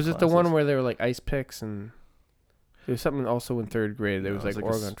one of Was the it the one classes. where they were like ice picks and there was something also in 3rd grade? There No, was it was like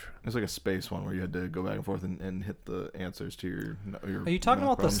like a Oregon. It was like a space one where you had to go back and forth and hit the answers to your Are you talking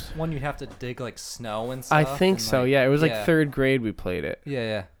math about problems. this one you have to dig like snow and stuff? I think and, so. like- Yeah, it was like yeah. 3rd grade we played it. Yeah,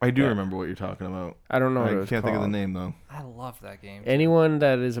 yeah. I do Yeah. remember what you're talking about. I don't know what it I was can't think of the called. name though. I love that game. Anyone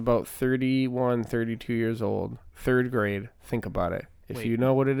that is about 31, 32 years old, 3rd grade, think about it. If Wait. you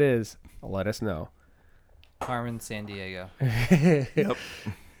know what it is, let us know. Carmen San Diego. Yep.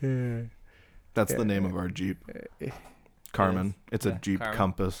 That's Yeah. the name of our Jeep. Carmen. It's a Yeah, Jeep Carmen.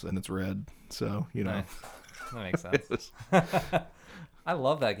 Compass and it's red. So, Nice. That makes sense. I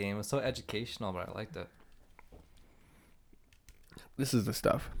love that game. It was so educational, but I liked it. This is the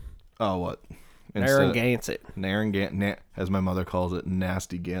stuff. Oh, what? Narragansett. As my mother calls it,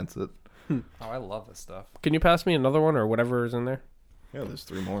 nasty Gansett. Oh, I love this stuff. Can you pass me another one or whatever is in there? Yeah, there's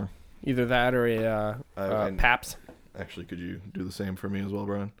 3 more. Either that or a I- Paps. Actually, could you do the same for me as well,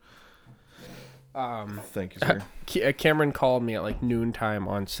 Brian? Thank you, sir. Cameron called me at like noontime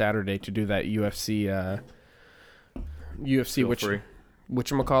on Saturday to do that UFC Feel free.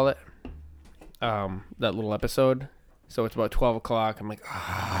 whatchamacallit? That little episode. So it's about 12 o'clock. I'm like,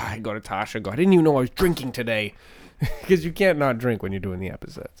 I go to Tasha. I didn't even know I was drinking today. Because you can't not drink when you're doing the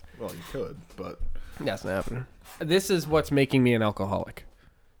episodes. Well, you could, but That's not happening. This is what's making me an alcoholic.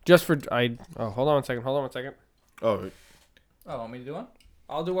 Just for, hold on one second. oh, Oh, want me to do one?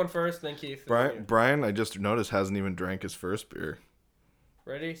 I'll do one first, then Keith. Brian, I just noticed hasn't even drank his first beer.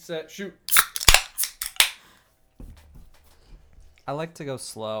 Ready, set, shoot. I like to go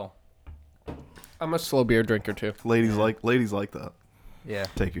slow. I'm a slow beer drinker too. Ladies like that. Yeah.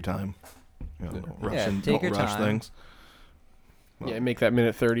 Take your time. Don't rush, take your don't rush time. things. Yeah, make that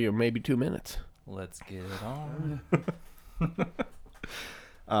minute 30 or maybe 2 minutes. Let's get it on.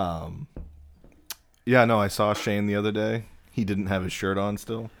 Yeah, no, I saw Shane the other day. He didn't have his shirt on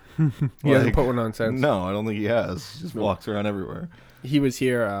still. He hasn't Like, put one on since. No, I don't think he has. He just walks around everywhere. He was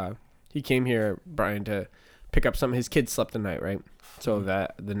here. He came here, Brian, to pick up something. His kid slept the night, right? So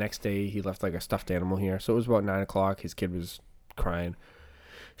that the next day he left like a stuffed animal here. So it was about 9 o'clock. His kid was crying.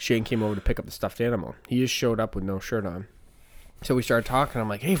 Shane came over to pick up the stuffed animal. He just showed up with no shirt on. So we started talking. I'm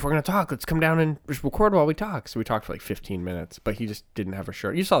like, hey, if we're going to talk, let's come down and just record while we talk. So we talked for like 15 minutes, but he just didn't have a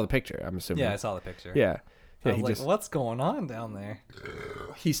shirt. You saw the picture, I'm assuming. Yeah, I saw the picture. Yeah. I Yeah, was he like, just what's going on down there?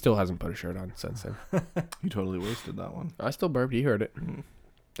 he still hasn't put a shirt on since then. You totally wasted that one. I still burped. He heard it.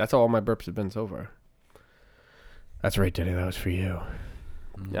 That's all my burps have been so far. That's right, Denny. That was for you.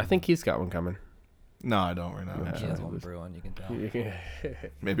 Yeah, I think he's got one coming. No, I don't right now. Yeah. She has one brewing, you can tell.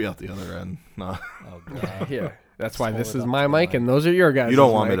 Maybe out the other end. No. Oh, God. Yeah, that's Just why hold this it is up my to the mic mic. and those are your guys. You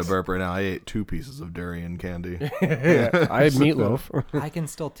don't want me to burp right now. I ate 2 pieces of durian candy. Yeah, I had meatloaf. I can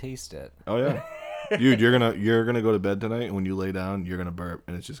still taste it. Oh, yeah. Dude, you're gonna go to bed tonight, and when you lay down, you're gonna burp,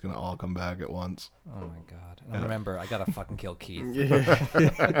 and it's just gonna all come back at once. Oh my god! And remember, I gotta fucking kill Keith.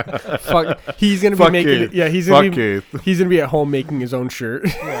 Fuck. He's gonna be Fuck making. Keith. Yeah, he's Fuck gonna be. Keith. He's gonna be at home making his own shirt.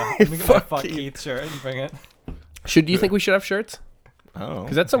 Yeah, we can fuck Keith shirt and bring it. Do you think we should have shirts? I don't know.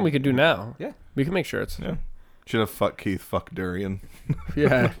 Because that's something we could do now. Yeah. We can make shirts. Yeah. Should have fuck Keith, fuck Durian.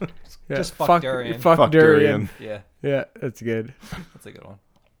 Yeah. Just fuck Durian. Fuck Durian. Yeah, Yeah, that's good. that's a good one.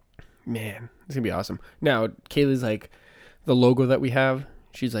 Man, it's gonna be awesome. Now, Kaylee's like, the logo that we have,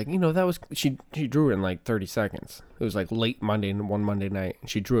 she's like, that was, she drew it in like 30 seconds. It was like late Monday, one Monday night. And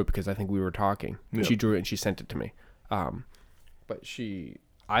she drew it because I think we were talking. Yep. She drew it and she sent it to me. But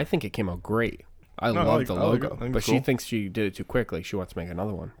I think it came out great. I love the logo. But she thinks she did it too quick. Like, she wants to make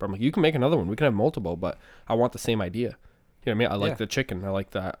another one. But I'm like, you can make another one. We can have multiple, but I want the same idea. You know what I mean? I like the chicken. I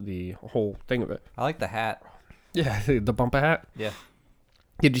like the whole thing of it. I like the hat. Yeah, the bumper hat. Yeah.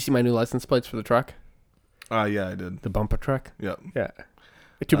 Did you see my new license plates for the truck? Yeah, I did. The bumper truck? Yep. Yeah.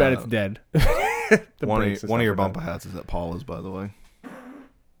 Too bad it's dead. One of your bumper hats is at Paula's, by the way.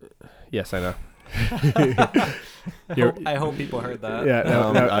 Yes, I know. I hope people heard that. Yeah,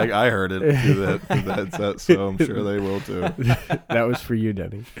 no. I heard it through the headset, so I'm sure they will too. That was for you,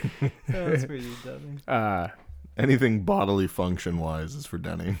 Denny. That's for you, Denny. Anything bodily function wise is for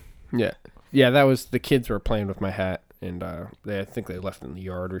Denny. Yeah. That was the kids were playing with my hat, and I think they left it in the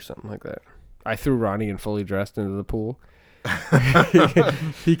yard or something like that. I threw Ronnie in fully dressed into the pool.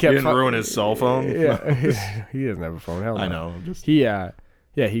 He kept ruin his cell phone. Yeah, he doesn't have a phone. Hell no. I know.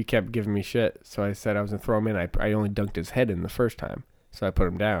 He kept giving me shit. So I said I was gonna throw him in. I only dunked his head in the first time, so I put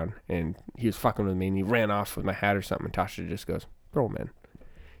him down, and he was fucking with me, and he ran off with my hat or something. And Tasha just goes, "Throw him in."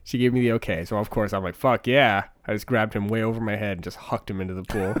 She gave me the okay, so of course I'm like, "Fuck yeah!" I just grabbed him way over my head and just hucked him into the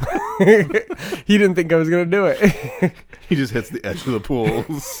pool. He didn't think I was gonna do it. He just hits the edge of the pool,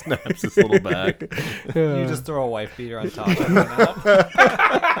 snaps his little back. You just throw a wife beater on top of it.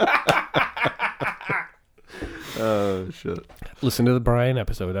 Oh shit! Listen to the Brian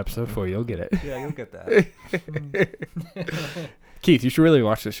episode 4. You'll get it. Yeah, you'll get that. Keith, you should really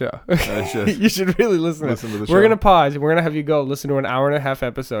watch the show. I should. You should really listen to the show. We're going to pause. We're going to have you go listen to an hour and a half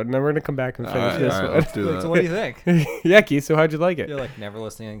episode, and then we're going to come back and finish this all right, one. let's do that. So what do you think? Yeah, Keith, so how'd you like it? You're like never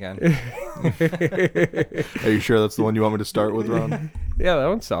listening again. Are you sure that's the one you want me to start with, Ron? Yeah, that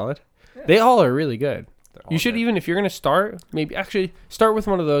one's solid. Yeah. They all are really good. All You should good. even, if you're going to start, maybe actually start with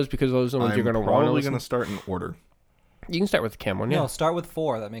one of those because those are the ones you're going to want to probably listen. going to start in order. You can start with the Cam one, yeah. No, start with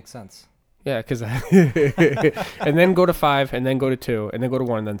 4. That makes sense. Yeah, because and then go to 5, and then go to 2, and then go to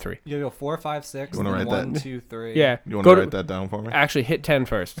 1, and then 3. You go 4, 5, 6, You wanna then write 1, that? 2, 3. Yeah, You want go to write that down for me? Actually, hit 10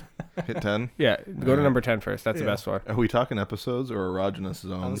 first. Hit 10? Yeah, go to number 10 first. That's the best one. Are we talking episodes or erogenous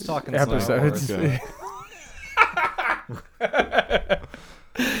zones? I was talking Episodes. Star Wars. Okay.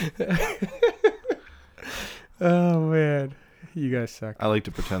 Oh man, you guys suck. I like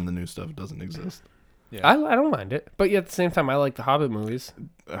to pretend the new stuff doesn't exist. Yeah. I don't mind it, but yet at the same time, I like the Hobbit movies.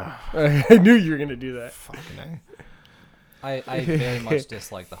 I knew you were gonna do that. Fucking A. I very much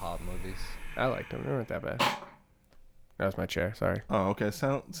dislike the Hobbit movies. I liked them. They weren't that bad. That was my chair. Sorry. Oh, okay.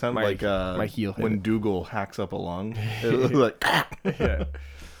 Sound My- like my heel hit when it. Dougal hacks up a lung. It looks like Yeah,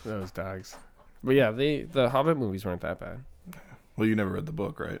 those dogs. But yeah, the Hobbit movies weren't that bad. Well, you never read the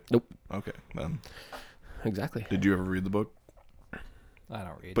book, right? Nope. Okay, then. Exactly. Did you ever read the book? I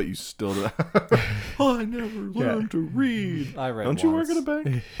don't read. But you still I never learned to read. I read Don't you once work at a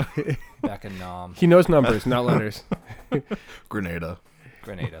bank? back in Nam. He knows numbers, not letters. Grenada.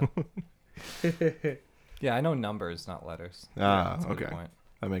 Grenada. Yeah, I know numbers, not letters. Ah, That's a good okay. point.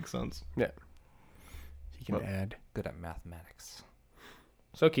 That makes sense. He can Well- add. Good at mathematics.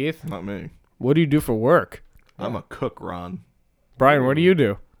 So Keith, Not me. what do you do for work? I'm a cook, Ron. Brian, what do you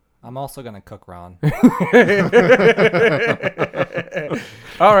do? I'm also gonna cook Ron.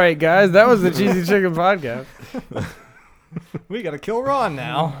 All right, guys, that was the Cheesy Chicken Podcast. We gotta kill Ron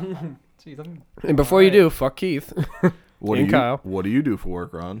now. Jeez, And before you do, fuck Keith. What And do you Kyle. What do you do for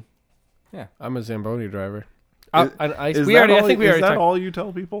work, Ron? I'm a Zamboni driver. Is- An ice. Is We that already. I all- think we is already. that talked- all you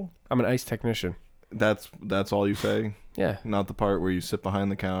tell people? I'm an ice technician. That's all you say? Yeah, Not the part where you sit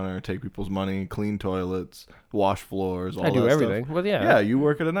behind the counter, take people's money, clean toilets, wash floors, all I do that everything. stuff. Well, Yeah, you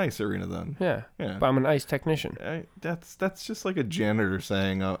work at an ice arena then. yeah. Yeah. But I'm an ice technician. That's just like a janitor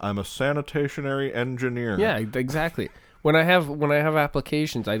saying I'm a sanitationary engineer. Yeah, exactly. When I have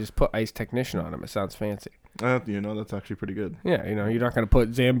applications, I just put ice technician on them. It sounds fancy. That's actually pretty good. Yeah, you're not gonna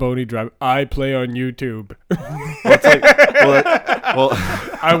put Zamboni drive. I play on YouTube. Well, it's like, well,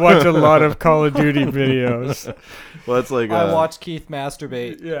 I watch a lot of Call of Duty videos. well, it's like I watch Keith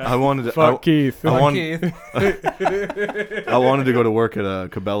masturbate. Yeah, I wanted to. fuck Keith. I want- Keith. I wanted to go to work at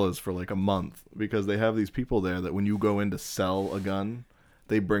Cabela's for like a month because they have these people there that when you go in to sell a gun,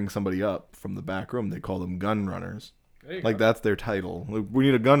 they bring somebody up from the back room. They call them gun runners. Like that's their title. Like, we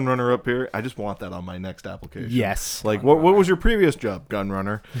need a gun runner up here. I just want that on my next application. Yes. Like what was your previous job? Gun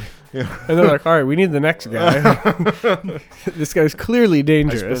runner. And they're like, all right, we need the next guy. This guy's clearly I spent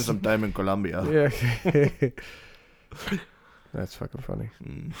dangerous. some time in Colombia. Yeah. That's fucking funny.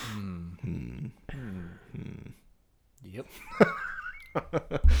 Yep.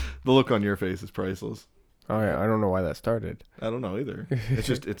 The look on your face is priceless. Oh yeah, I don't know why that started. I don't know either. It's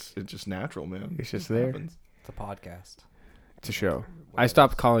just natural, man. It's just It there. happens. It's a podcast. It's a show. I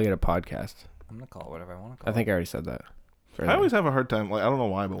stopped calling it a podcast. I'm gonna call it whatever I want to call I think I already said that. I always have a hard time. Like I don't know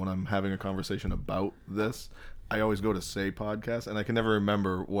why, but when I'm having a conversation about this, I always go to say podcast, and I can never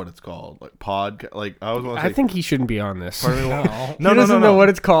remember what it's called. Like Like I always want to say. I think he shouldn't be on this. No. He doesn't know what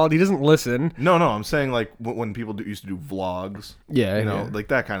it's called. He doesn't listen. No. I'm saying like when people used to do vlogs. Yeah, Like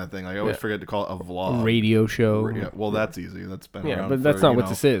that kind of thing. Like, I always forget to call it a vlog. a radio show. Yeah, well, that's easy. That's been Yeah, around but that's for, not what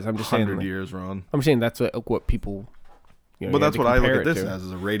this is. I'm just saying. 100 Like, years, Ron. I'm saying that's what people. But that's what I look at this to.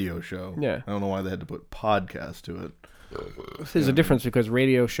 as a radio show. Yeah. I don't know why they had to put podcast to it. There's a difference because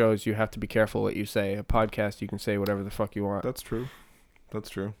radio shows you have to be careful what you say. A podcast you can say whatever the fuck you want. That's true. That's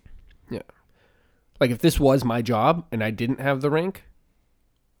true. Yeah. Like if this was my job and I didn't have the rink,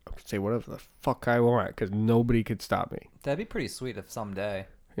 I could say whatever the fuck I want because nobody could stop me. That'd be pretty sweet if someday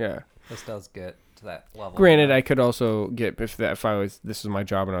Yeah. this does get to that level. Granted, I could also get this was my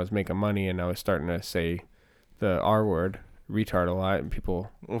job and I was making money and I was starting to say the R word, retard, a lot, and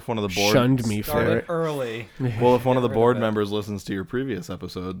people Well, if one of the board shunned me for started it. early. Well, if one of the Get rid board of it. members listens to your previous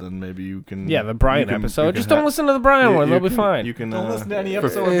episode, then maybe you can. Yeah, the Brian you can- episode. you Just can don't listen to the Brian one. you They'll be can- fine. You can. Don't listen to any for-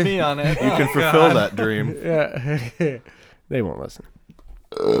 episode with me on it. You can fulfill that dream. Yeah. They won't listen.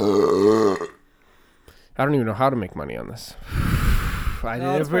 I don't even know how to make money on this. I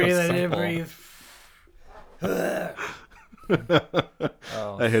No, didn't it's pretty breathe. I didn't simple. breathe.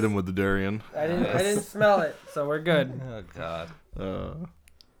 Oh, I hit him with the durian. I didn't smell it, so we're good. oh God.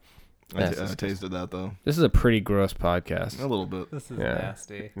 That's I disgusting. tasted that though This is a pretty gross podcast. a little bit. This is Yeah.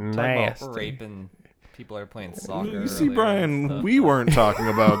 nasty. Nasty. Talking about raping people are playing soccer. You see, earlier Brian, and stuff. we weren't talking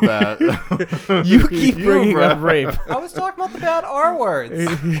about that. You keep You, bringing up Brian. rape. I was talking about the bad R words.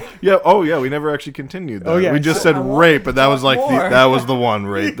 Yeah. Oh, yeah. We never actually continued that. Oh, yeah. We just I said want rape, to and that was talk like more. that was the one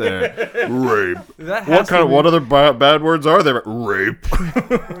right there. Rape. That What other bad words are there? Rape.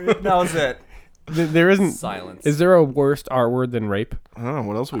 That was it. There isn't. Silence. Is there a worse R word than rape? I don't know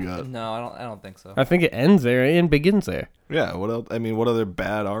what else we got. No, I don't think so. I think it ends there and begins there. Yeah. What else? I mean, what other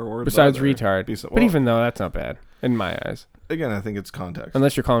bad R words? Besides are there? retard. Well, But even though that's not bad in my eyes. again, I think it's context.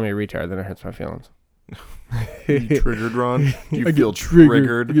 Unless you're calling me a retard, then it hurts my feelings. You triggered, Ron? Do you I feel get triggered.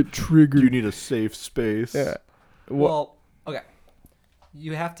 triggered? I get triggered. Do you need a safe space? Yeah. Well, okay.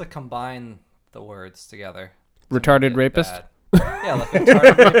 You have to combine the words together. to Retarded make it rapist? bad. Yeah, like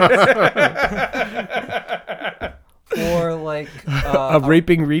retarded rapist. Or like A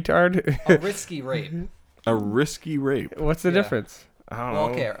raping retard? a risky rape. A risky rape. What's the Yeah. difference? I don't Well,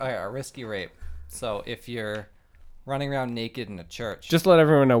 know. okay, a risky rape. So if you're running around naked in a church, Just let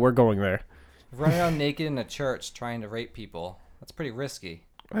everyone know we're going there. running around naked in a church trying to rape people, that's pretty risky.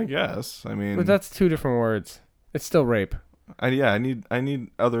 I guess. I mean, But that's two different words. It's still rape. I need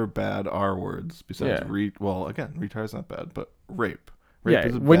other bad R words besides Yeah. well, again, retard's not bad, but rape. Rape Yeah,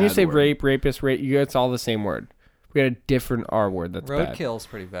 is a when you bad say word. rape, rapist, rape, it's all the same word. We got a different R word that's bad. Roadkill's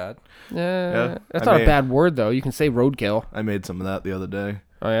pretty bad. Yeah, That's I not mean- a bad word though. You can say roadkill. I made some of that the other day.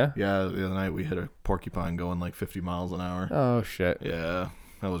 Oh yeah. Yeah, the other night we hit a porcupine going like 50 miles an hour. Oh shit. Yeah,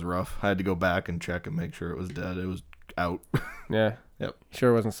 that was rough. I had to go back and check and make sure it was dead. It was out. Yeah. Yep.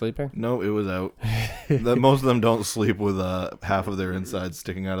 Sure wasn't sleeping. No, it was out. Most of them don't sleep with half of their insides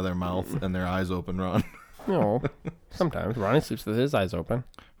sticking out of their mouth and their eyes open, Ron. No. Sometimes Ronnie sleeps with his eyes open.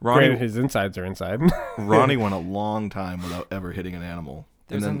 Granted, Ronnie, his insides are inside. Ronnie went a long time without ever hitting an animal.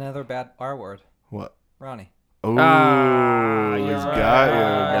 There's and then, another bad R word. what? Ronnie. Oh, Ah, he's you're got right. you.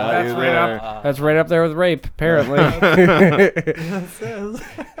 Got That's you right there. Uh, That's right up there with rape, apparently.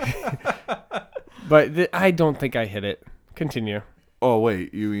 But I don't think I hit it. Continue. Oh,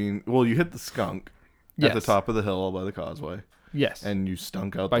 wait. You mean... Well, you hit the skunk at the Yes. top of the hill by the causeway. Yes. And you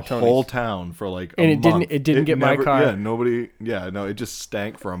stunk out By the Tony's. whole town for like a And month. it didn't get my car. Yeah, nobody... Yeah, no, it just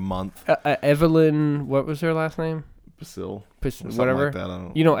stank for a month. Evelyn, what was her last name? Basil. Pis- Something whatever. like that. I don't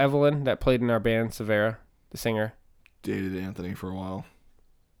know. You know Evelyn that played in our band, Severa? the singer. Dated Anthony for a while.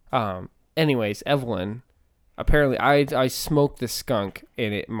 Anyways, Evelyn, apparently I smoked the skunk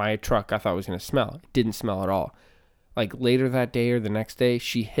in my truck. I thought it was going to smell. It didn't smell at all. Like later that day or the next day,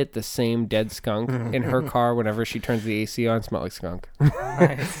 she hit the same dead skunk in her car whenever she turns the AC on. Smelled like skunk.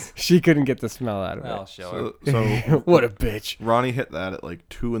 Nice. She couldn't get the smell out of I'll it. show So What a bitch. Ronnie hit that at like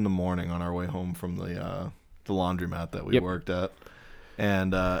 2 a.m. on our way home from the laundromat that we worked at,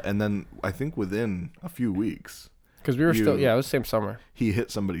 and then I think within a few weeks, Because we were still, it was the same summer. he hit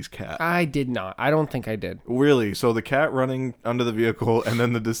somebody's cat. I did not. I don't think I did. Really? So the cat running under the vehicle, and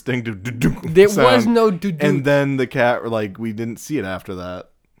then the distinctive There sound, was no doo-doo. and then the cat, like, we didn't see it after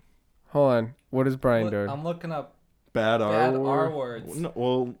that. Hold on. What is Brian it. doing? I'm looking up Bad bad R R word. words. No,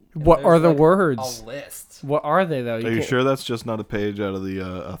 well, What There's are the like words? A list. What are they, though? are you can't- sure that's just not a page out of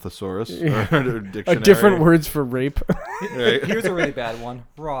the thesaurus or dictionary? Different words for rape. Right. Here's a really bad one.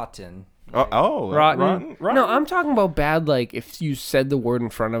 Rotten. Rotten. No, I'm talking about bad, like, if you said the word in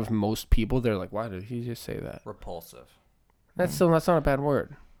front of most people, they're like, why did he just say that? Repulsive. That's not a bad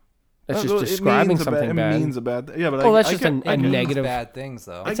word. That's just Well, it describing means something bad. It means a bad. Yeah, but Oh, I, that's I just get, a It means negative. bad things,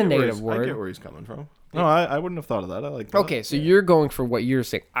 though. It's a negative word. I get where he's coming from. No, I wouldn't have thought of that. I like that. Okay, so you're going for what you're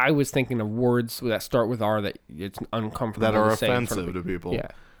saying. I was thinking of words that start with R that it's uncomfortable That are to say in front of offensive to people. Yeah,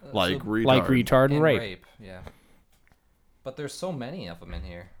 Like So- retard. like retard and And rape. Yeah. But there's so many of them in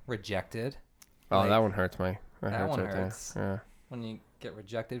here. Rejected. Oh, Like, that one hurts me. that hurts one right hurts. There. When you get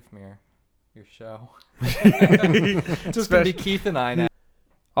rejected from your show. Just gonna be Keith and I now. Yeah.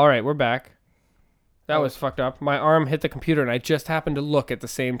 All right, we're back. That was fucked up. My arm hit the computer, and I just happened to look at the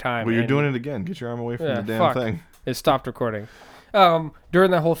same time. Well, you're and doing it again. Get your arm away from Yeah, the damn fuck. thing. It stopped recording.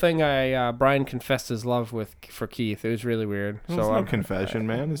 During that whole thing, Brian confessed his love for Keith. It was really weird. It's So no I'm confession,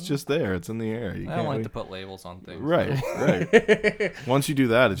 man. It's just there. It's in the air. You I don't can't like wait. to put labels on things. Right, right. Once you do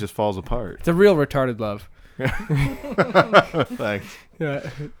that, it just falls apart. It's a real retarded love. Thanks. Yeah,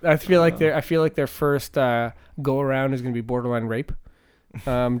 I feel like their first go around is going to be borderline rape,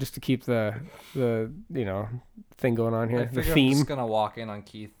 just to keep the thing going on I here. The figure I'm theme, just gonna walk in on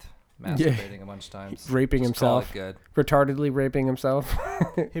Keith masturbating a bunch of times. raping Just call himself, it retardedly raping himself.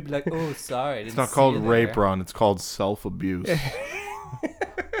 good. He'd be like, "Oh, sorry, I didn't It's not see called you rape, there." Ron. It's called self-abuse.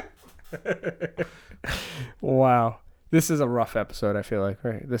 Wow, this is a rough episode. I feel like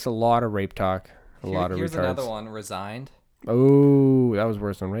this is a lot of rape talk, a lot of Here's retards. another one. Resigned. Oh, that was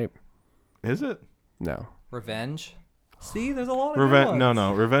worse than rape. Is it? No. Revenge. See, there's a lot of good ones.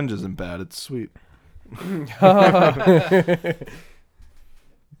 No. Revenge isn't bad. It's sweet.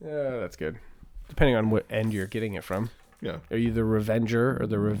 Yeah, that's good. Depending on what end you're getting it from. Yeah. Are you the revenger or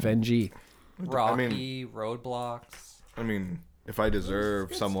the revengee? Rocky, roadblocks. I mean, if I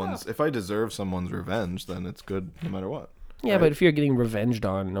deserve someone's revenge, then it's good no matter what. Yeah, Right. but if you're getting revenged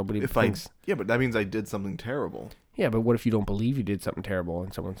on, nobody thinks. Yeah, but that means I did something terrible. Yeah, but what if you don't believe you did something terrible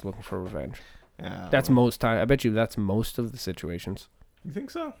and someone's looking for revenge? Yeah. That's most time. I bet you that's most of the situations. You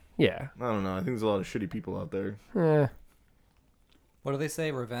think so? Yeah. I don't know. I think there's a lot of shitty people out there. What do they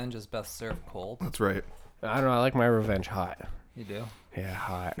say? Revenge is best served cold. That's right. I don't know. I like my revenge hot. You do. Yeah,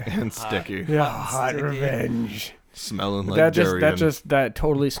 hot. And sticky. Yeah, hot Sticky. revenge. Smelling like That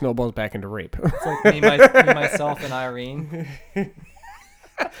totally snowballs back into rape. It's like me, myself, and Irene.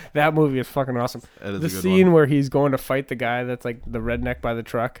 That movie is fucking awesome. That is The a good scene one. where he's going to fight the guy that's like the redneck by the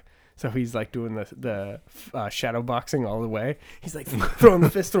truck. So he's like doing the shadow boxing all the way. He's like throwing the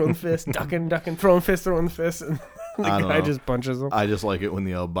fist, ducking, throwing fist, and the I don't guy know. just punches him. I just like it when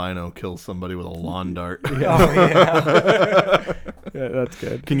the albino kills somebody with a lawn dart. Oh yeah. Yeah, that's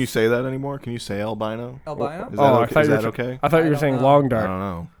good. Can you say that anymore? Can you say albino? Albino. Is Oh, I that, thought okay? Is you were that sa- okay? I thought you I were don't saying know. long I dart. don't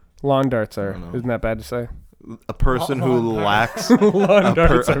know. Lawn darts are. don't know. Isn't that bad to say? A person who Lawn dart. lacks Lawn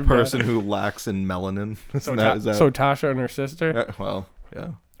darts a are person bad. who lacks in melanin. So, Is that- so Tasha and her sister. well, yeah.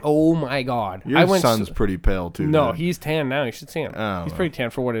 Oh my God! Your son's pretty pale too. No, dude. he's tan now. You should see him. Oh, He's well. pretty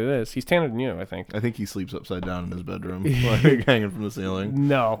tan for what it is. He's tanner than you, I think. I think he sleeps upside down in his bedroom, like hanging from the ceiling.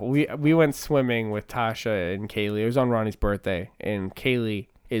 No, we went swimming with Tasha and Kaylee. It was on Ronnie's birthday, and Kaylee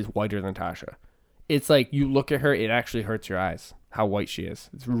is whiter than Tasha. It's like you look at her, it actually hurts your eyes how white she is.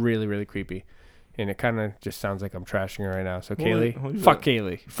 It's really, really creepy. And it kind of just sounds like I'm trashing her right now. So Kaylee, fuck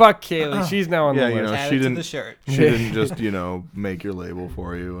Kaylee. Fuck Kaylee. She's now on Yeah, the you list. know, Add she it to didn't- the shirt. She didn't just, make your label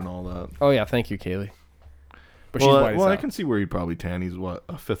for you and all that. Oh, yeah. Thank you, Kaylee. But well, she's white as I hell. can see where he'd probably tan. He's what,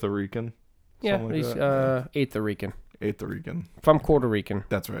 a fifth Rican? Yeah, Something like he's that? eighth Rican. Eighth Rican. If I'm quarter Rican,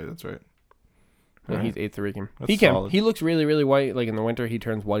 That's right. That's right. yeah, Alright. he's eighth Rican. That's He can. solid. He looks really, really white. Like in the winter, he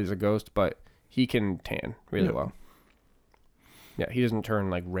turns white as a ghost, but he can tan really Yeah. well. Yeah, he doesn't turn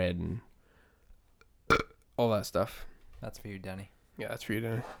like red and all that stuff. That's for you, Denny. Yeah, that's for you,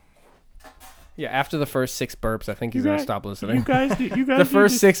 Danny. Yeah, after the first 6 burps, I think he's going to stop listening. You guys The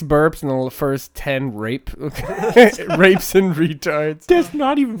first 6 burps and the first 10 rapes and retards. That's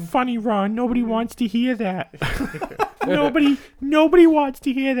not even funny, Ron. Nobody wants to hear that. Nobody wants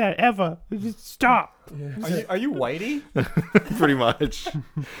to hear that ever. Just stop. Are you Whitey? Pretty much.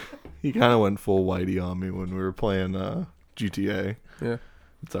 He kind of went full Whitey on me when we were playing GTA. Yeah.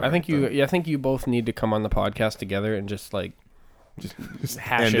 It's all I think right, I think you both need to come on the podcast together and just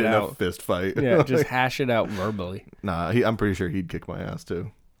hash end it in out. a fist fight. Yeah, just hash it out verbally. Nah, I'm pretty sure he'd kick my ass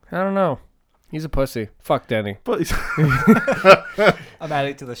too. I don't know. He's a pussy. Fuck Denny. But he's I'm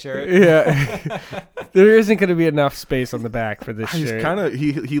adding to the shirt. Yeah. There isn't going to be enough space on the back for this he's shirt. kind of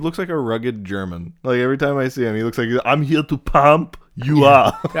he looks like a rugged German. Like every time I see him, he looks like I'm here to pump you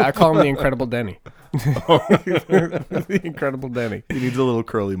up. Yeah, I call him the Incredible Denny. The Incredible Denny. He needs a little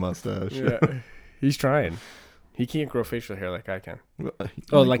curly mustache. Yeah. He's trying. He can't grow facial hair like I can.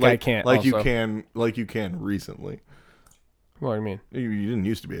 Oh, like I can't. Like you also. can. Like you can recently. What do you mean? You didn't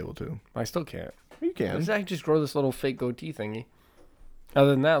used to be able to. I still can't. You can. I just grow this little fake goatee thingy. Other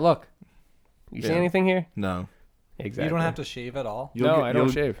than that, look. You see Yeah. anything here? No. Exactly. You don't have to shave at all. I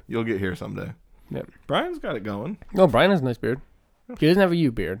don't shave. You'll get here someday. Yep. Brian's got it going. No, Brian has a nice beard. He doesn't have a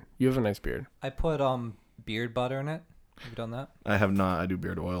you beard. You have a nice beard. I put beard butter in it. Have you done that? I have not. I do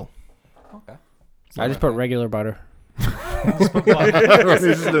beard oil. Okay. I just put regular butter. It's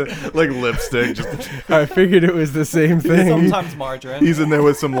just like lipstick. I figured it was the same thing. Sometimes margarine. He's in there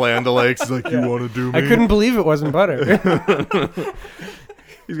with some Land O'Lakes. He's like, "You want to do me?" I couldn't believe it wasn't butter.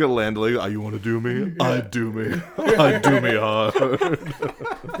 He's got Land O'Lakes. "Oh, you want to do me? I do me. I do me hard."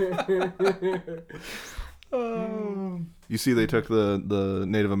 You see, they took the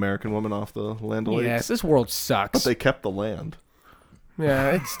Native American woman off the Land O'Lakes. Yes, this world But sucks. they kept the land. Yeah,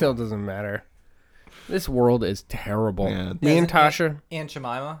 it still doesn't matter. This world is terrible. Yeah. Me and Tasha. Aunt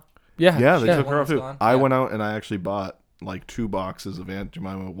Jemima. Yeah, Yeah, they took her off One's too. gone. I Yeah. went out and I actually bought like 2 boxes of Aunt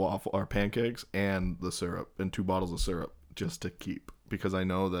Jemima waffle or pancakes and the syrup and 2 bottles of syrup just to keep because I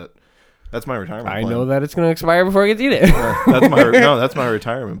know that's my retirement I plan. know that it's going to expire before I get to eat it. That's my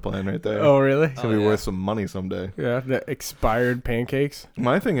retirement plan right there. Oh, really? It's gonna be worth some money someday. Yeah, the expired pancakes.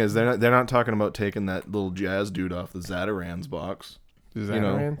 My thing is they're not talking about taking that little jazz dude off the Zatarans box.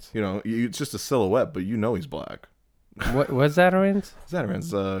 Zatarans? It's just a silhouette, but you know he's black. What's Zatarans?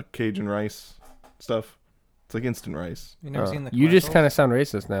 Zatarans, Cajun rice stuff. It's like instant rice. You never seen the You just commercials? kind of sound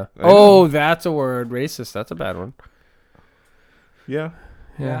racist now. I know. Oh, that's a word. Racist. That's a bad one. Yeah.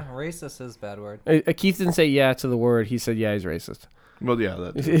 Yeah, racist is a bad word. Keith didn't say yeah to the word. He said yeah, he's racist. Well, yeah,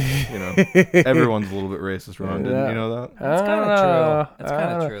 that too. Everyone's a little bit racist, Ron. Didn't you know that? It's kind of true. It's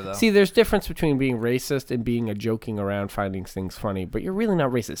kind of true, though. See, there's difference between being racist and being a joking around, finding things funny. But you're really not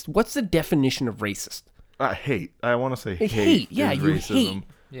racist. What's the definition of racist? Hate. I want to say Like hate. yeah, is you racism. hate.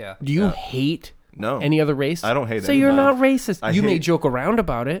 Yeah. Do you Yeah. hate No. any other race? I don't hate So you're anybody. not racist. I You may hate- joke around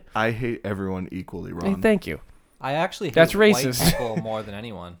about it. I hate everyone equally, Hey, Ron. thank you. I actually hate That's white racist. people more than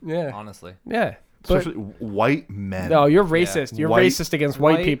anyone. Yeah. Honestly. Yeah. But Especially white men. no, you're racist. You're White- racist against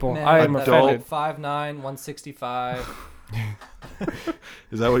white people. men I am that offended. are 5'9", 165.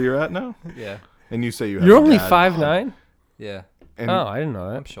 Is that what you're at now? Yeah. And you say you have You're a only dad 5'9"? bod. Yeah. And, Oh, I didn't know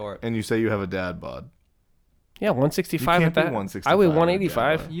I'm that. short. and you say you have a dad bod. Yeah, 165 You at can't be that. 165 I weigh and a dad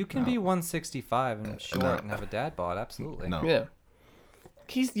 185. bod. You can be 165 and short No. and have a dad bod. Absolutely. No. Yeah.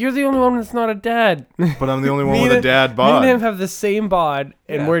 You're the only one that's not a dad. But I'm the only one Me with a and- dad Me bod. and him have the same bod,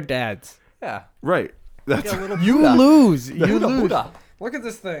 and Yeah. we're dads. Yeah. Right. That's Get a little You Buddha. lose. You Buddha, lose. Buddha. Look at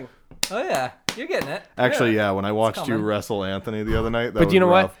this thing. Oh yeah, you're getting it. actually yeah. When I watched you coming. wrestle Anthony the other night, that But was you know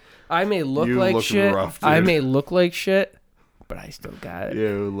rough. what? I may look You like looked shit. rough, I dude. may look like shit, but I still got it.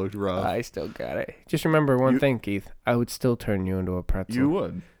 You looked rough. I still got it. Just remember one thing, Keith. I would still turn you into a pretzel. You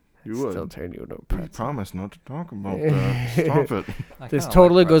would. You would. Still turn you into a You pretzel. promised not to talk about that. Stop it. I This kinda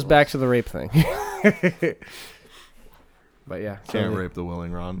totally like goes pretzels. back to the rape thing. But yeah, Can't so- rape the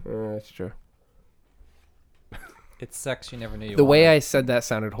willing, Ron. That's true. It's sex you never knew you The way wanted. I said that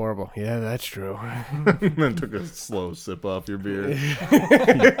sounded horrible. Yeah, that's true. Then took a slow sip off your beer.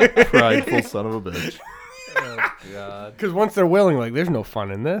 You prideful son of a bitch. Oh God. Because once they're willing, like, there's no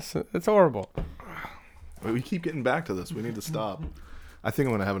fun in this. It's horrible. We keep getting back to this. We need to stop. I think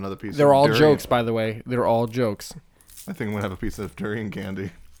I'm gonna have another piece. They're of all durian. jokes, by the way. They're all jokes. I think I'm gonna have a piece of durian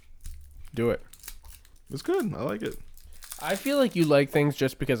candy. Do it. It's good. I like it. I feel like you like things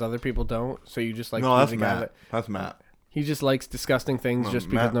just because other people don't, so you just like No, that's the guy Matt. that- That's Matt. He just likes disgusting things just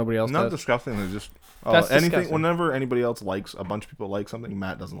because Matt- nobody else not does. disgusting. They're just That's anything. disgusting. Whenever anybody else likes, a bunch of people like something,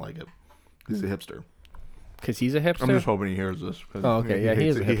 Matt doesn't like it. He's a hipster. Because he's a hipster? I'm just hoping he hears this. 'cause Oh, okay. Yeah, he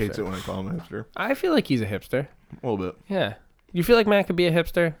hates is a it. He hates hipster. it when I call him a hipster. I feel like he's a hipster. A little bit. Yeah. You feel like Matt could be a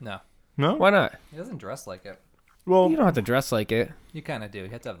hipster? No. No? Why not? He doesn't dress like it. Well, You don't have to dress like it. You kind of do. You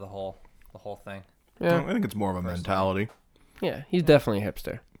have to have the whole thing. Yeah, I think it's more of a mentality. yeah. He's definitely a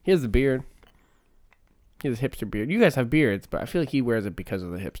hipster. He has the beard. He has a hipster beard. You guys have beards, but I feel like he wears it because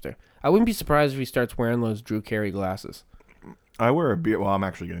of the hipster. I wouldn't be surprised if he starts wearing those Drew Carey glasses. I wear a beard. Well, I'm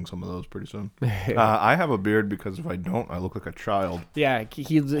actually getting some of those pretty soon. I have a beard because if I don't, I look like a child. Yeah,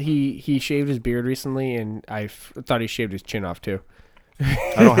 he shaved his beard recently, and thought he shaved his chin off too.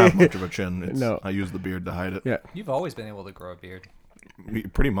 I don't have much of a chin. No. I use the beard to hide it. Yeah. You've always been able to grow a beard.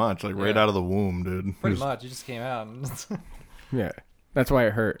 Pretty much, like right Yeah. out of the womb, dude. Pretty Just- much. You just came out. And Yeah. That's why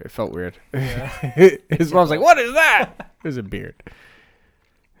it hurt. It felt weird. yeah. His mom's like, "What is that?" It was a beard.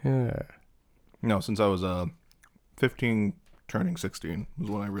 Yeah. No, since I was 15, turning 16 was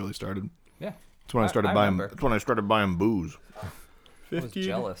when I really started. Yeah. That's when I started I buying. remember. That's when I started buying booze. I was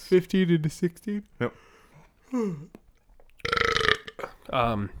jealous. 15 into 16. Yep.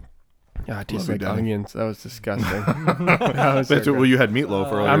 It tastes Love you, like Daddy. onions. That was disgusting. That was so That's what, well, gross. you had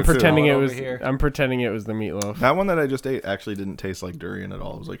meatloaf earlier. I'm too. pretending it Over was. here. I'm pretending it was the meatloaf. That one that I just ate actually didn't taste like durian at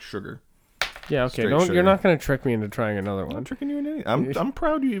all. It was like sugar. Yeah. Okay. straight Don't. sugar. You're not gonna trick me into trying another I'm not one. tricking you in any. I'm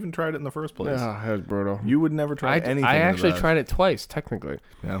proud you even tried it in the first place. Oh, that was brutal. You would never try anything. I in the actually bag. tried it twice, technically,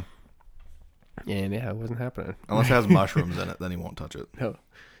 Yeah. and yeah, it wasn't happening. Unless it has mushrooms in it, then you won't touch it.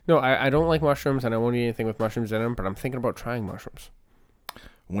 No, I don't like mushrooms, and I won't eat anything with mushrooms in them. But I'm thinking about trying mushrooms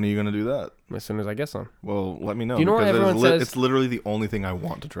When are you gonna do that? as soon as I get some. Well, let me know. Do you know what because everyone says? It's literally the only thing I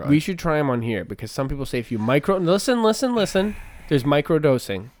want to try. We should try them on here because some people say if you listen. There's micro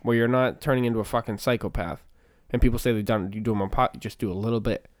dosing where you're not turning into a fucking psychopath, and people say you do them on pot. You just do a little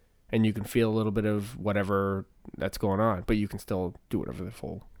bit, and you can feel a little bit of whatever that's going on, but you can still do whatever the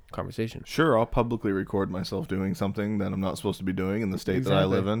full conversation. Sure, I'll publicly record myself doing something that I'm not supposed to be doing in the state that I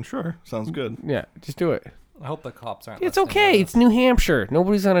Exactly. live in. Sure, sounds good. Yeah, just do it. I hope the cops aren't. It's listening to okay. this. It's New Hampshire.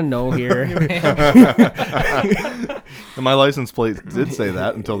 Nobody's gonna know here. And my license plate did say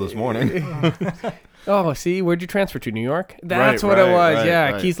that until this morning. Oh, see, where'd you transfer to? New York? That's Right, what it right, was. right,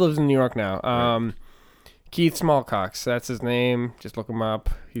 Yeah, right. Keith lives in New York now. Keith Smallcox. That's his name. Just look him up.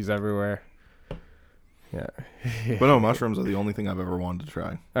 He's everywhere. Yeah. But no, mushrooms are the only thing I've ever wanted to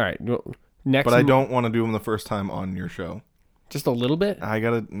try. All right. Well, next. But I don't want to do them the first time on your show. Just a little bit. I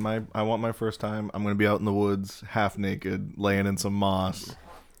want my first time. I'm gonna be out in the woods, half naked, laying in some moss.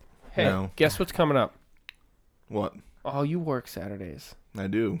 Hey, No. guess what's coming up? What? Oh, you work Saturdays. I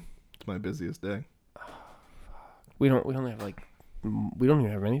do. It's my busiest day. We don't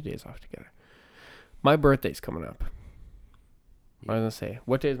even have any days off together. My birthday's coming up. I was gonna say,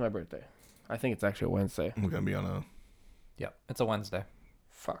 what day is my birthday? I think it's actually a Wednesday. We're gonna be on a. Yep. It's a Wednesday.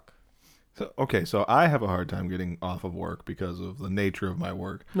 Fuck. So I have a hard time getting off of work because of the nature of my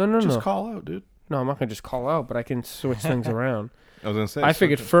work. No. Just call out, dude. No, I'm not gonna just call out, but I can switch things around. I was gonna say. I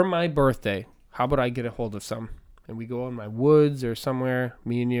figured for my birthday, how about I get a hold of some, and we go in my woods or somewhere,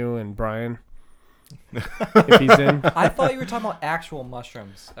 me and you and Brian, if he's in. I thought you were talking about actual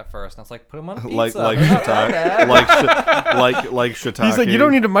mushrooms at first. And I was like, put them on a pizza. like They're not that shiitake, bad. like shiitake. He's like, you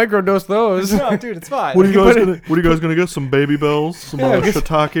don't need to microdose those. No, dude, it's fine. What are you guys gonna get? Some baby bells, some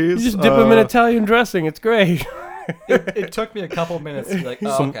shiitakes. You just dip them in Italian dressing. It's great. It took me a couple minutes to be like,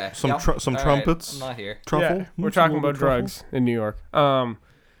 oh, Some- okay. some Yep. tr- some All right, trumpets. I'm not here. truffle. Yeah, we're Some talking little about truffle. drugs in New York.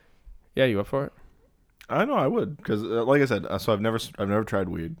 Yeah, you up for it? I know I would because, like I said, so I've never tried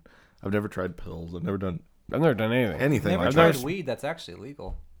weed. I've never tried pills. I've never done I've never done anything. anything Never like tried that. weed. That's actually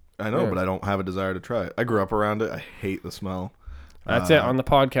legal. I know, Yeah. but I don't have a desire to try it. I grew up around it. I hate the smell. That's it on the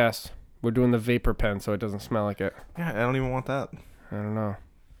podcast. We're doing the vapor pen so it doesn't smell like it. Yeah, I don't even want that. I don't know.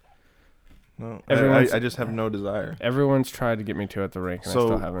 No, Everyone's- I just have no desire. Everyone's tried to get me to at the rink, and I So-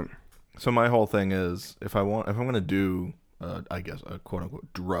 still haven't. So my whole thing is, if I'm gonna do, I guess a quote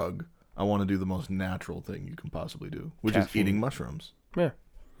unquote drug, I want to do the most natural thing you can possibly do, which is Caffeine. eating mushrooms. Yeah.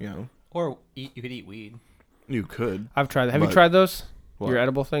 You know, Or you could eat weed. you could. I've tried that. Have you But- tried those? What? Your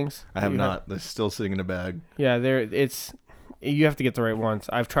edible things? I have You not. They're still sitting in a bag. Yeah, you have to get the right ones.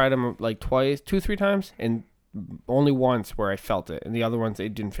 I've tried them like twice, 2-3 times, and only once where I felt it, and the other ones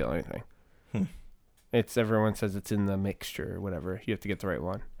it didn't feel anything. It's everyone says it's in the mixture or whatever. You have to get the right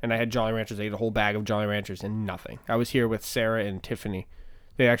one. And I had Jolly Ranchers. I ate a whole bag of Jolly Ranchers and nothing. I was here with Sarah and Tiffany.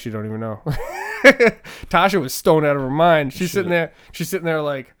 They actually don't even know. Tasha was stoned out of her mind. She's sitting there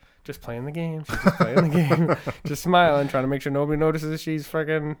like just playing the game. She's just playing the game, just smiling, trying to make sure nobody notices she's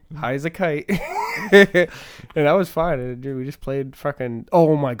fucking high as a kite. And that was fine. And, dude, we just played fucking.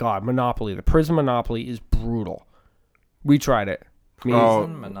 Oh my god, Monopoly. The Prism Monopoly is brutal. We tried it. Me- Oh.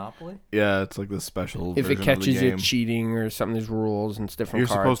 Isn't Monopoly? Yeah, it's like this special. If it version of the catches you game. cheating or something, there's rules and it's different You're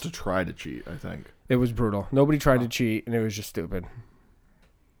cards. supposed to try to cheat. I think. It was brutal. Nobody tried to cheat, and it was just stupid.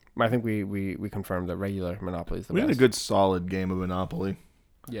 I think we confirmed that regular Monopoly is the We best. had a good solid game of Monopoly.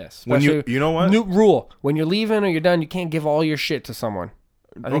 Yes. When you Especially- know what? New rule: when you're leaving or you're done, you can't give all your shit to someone.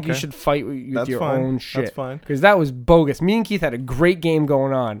 I think you Okay. should fight with That's your fine. own shit. That's fine. Because that was bogus. Me and Keith had a great game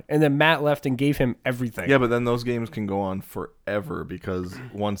going on, and then Matt left and gave him everything. Yeah, but then those games can go on forever because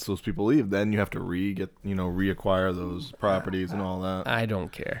once those people leave, then you have to reacquire those properties and all that. I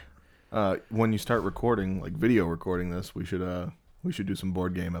don't care. When you start recording, like video recording this, we should do some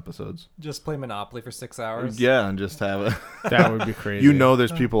board game episodes. Just play Monopoly for 6 hours. Yeah, and just have it. That would be crazy.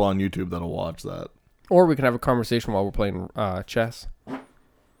 There's people on YouTube that'll watch that. Or we can have a conversation while we're playing chess.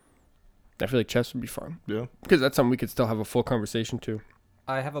 I feel like chess would be fun. Yeah. Because that's something we could still have a full conversation to.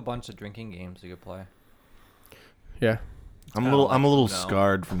 I have a bunch of drinking games you could play. Yeah. I'm a little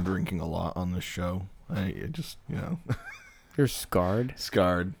scarred from drinking a lot on this show. I just, You're scarred?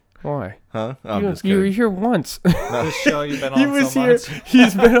 scarred. Why? Huh? I'm just You were kidding. here once. This show you've been on He was so here. much.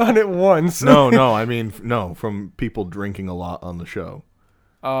 He's been on it once. No, I mean, no, from people drinking a lot on the show.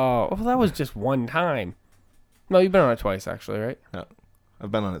 Oh, well, that was just one time. No, you've been on it twice, actually, right? Yeah.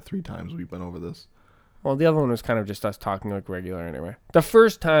 I've been on it 3 times. We've been over this. Well, the other one was kind of just us talking like regular anyway. The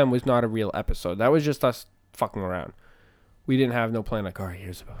first time was not a real episode. That was just us fucking around. We didn't have no plan like, all right,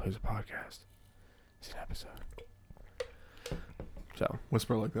 here's a podcast. It's an episode. So.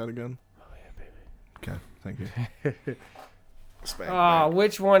 Whisper like that again. Oh, yeah, baby. Okay, thank you. Spank, Oh, bang.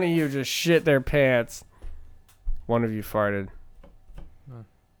 which one of you just shit their pants? One of you farted.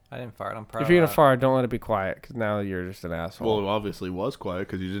 I didn't fart. I'm proud If you're of going to that. fart, don't let it be quiet, because now you're just an asshole. Well, it obviously was quiet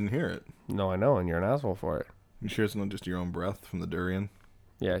because you didn't hear it. No, I know, and you're an asshole for it. You sure it's not just your own breath from the durian?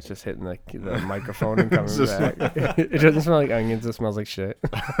 Yeah, it's just hitting the microphone and coming It's just back. It doesn't smell like onions. It smells like shit.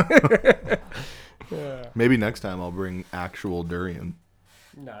 Yeah. Maybe next time I'll bring actual durian.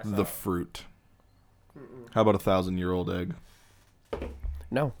 No, The fruit. How about 1,000-year-old egg?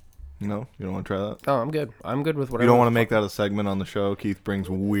 no. No? You don't want to try that? Oh, I'm good. I'm good with whatever. You don't want to make that a segment on the show? Keith brings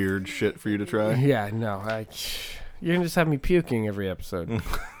weird shit for you to try? Yeah, no. You're going to just have me puking every episode.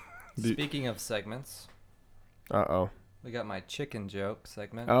 Speaking of segments, Uh-oh. we got my chicken joke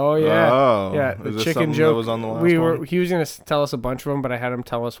segment. Oh, yeah. Oh. Yeah, Is the this chicken something joke. that was on the last one? He was going to tell us a bunch of them, but I had him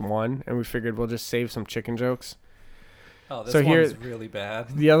tell us one, and we figured we'll just save some chicken jokes. Oh, this So here- one's really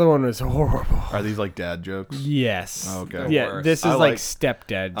bad. The other one was horrible. Are these like dad jokes? Yes. Oh, okay. The Yeah, worst. this is I like like-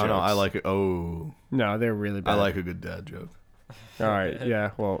 stepdad jokes. Oh, no, I like it. Oh. No, they're really bad. I like a good dad joke. All right,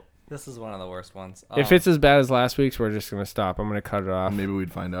 yeah, well, This is one of the worst ones. if it's as bad as last week's, we're just going to stop. I'm going to cut it off. Maybe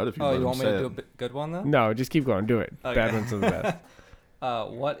we'd find out if you oh, let you him want me say to do a it. good one then? No, just keep going. Do it. Okay. Bad ones are the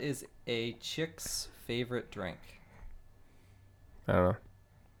best. What is a chick's favorite drink? I don't know.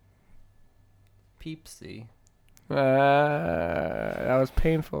 Peepsy. That was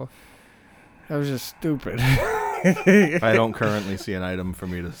painful. That was just stupid. I don't currently see an item for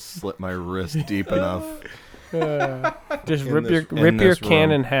me to slip my wrist deep enough. Just In rip this- your in this can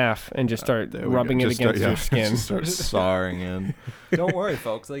room. in half and just start There we go. rubbing it Just against start- your skin. Just start sawing in. Don't worry,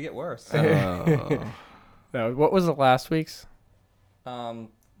 folks. They get worse. Oh. No, what was the last week's? The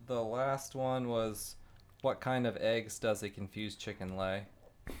last one was, what kind of eggs does a confused chicken lay?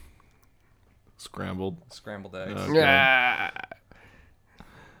 Scrambled. Scrambled eggs. Okay. Yeah,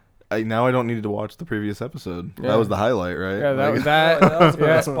 Now I don't need to watch the previous episode. Yeah. That was the highlight, right? yeah, that Like- was that. That was the yeah.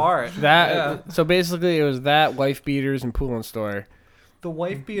 best part. That. Yeah. So basically, it was that wife beaters and Poulin story. The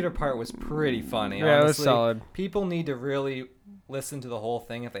wife beater part was pretty funny. Yeah, it was honestly. solid. People need to really listen to the whole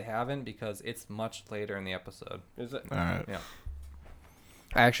thing if they haven't, because it's much later in the episode. Is it? All right. Yeah.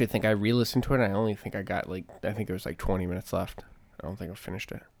 I actually think I re-listened to it. And I only think I got I think there was 20 minutes left. I don't think I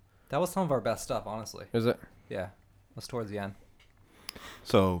finished it. That was some of our best stuff, honestly. Is it? Yeah. It was towards the end.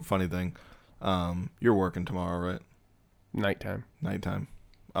 So, funny thing. You're working tomorrow, right? Nighttime. Nighttime.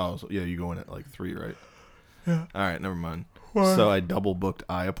 Oh, so yeah, you go in at 3, right? Yeah. All right, never mind. So I double booked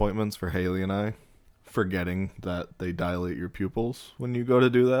eye appointments for Haley and I, forgetting that they dilate your pupils when you go to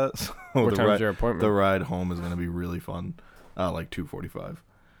do that. So What time's your appointment? The ride home is going to be really fun. 2:45.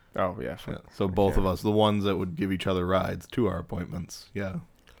 Oh, yeah. Yeah. So both of us, the ones that would give each other rides to our appointments. Yeah.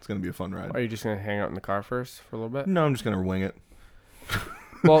 It's going to be a fun ride. Are you just going to hang out in the car first for a little bit? No, I'm just going to wing it.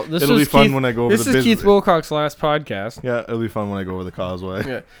 Well, this It'll was be fun Keith, when I go over This the is business. Keith Wilcox's last podcast. Yeah, it'll be fun when I go over the causeway.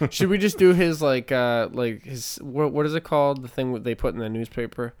 Yeah. Should we just do his his what is it called? The thing that they put in the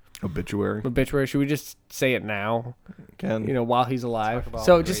newspaper Obituary. obituary. Should we just say it now? Can. While he's alive. Talk about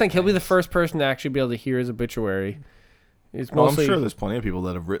So just great think he'll be the things. first person to actually be able to hear his obituary. It's Well, I'm mostly sure there's plenty of people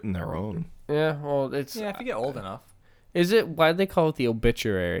that have written their own. yeah. Well, it's Yeah, if you get old enough. is it why they call it the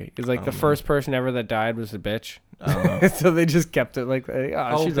obituary? Is I the don't know. first person ever that died was a bitch. I don't know. So they just kept it oh,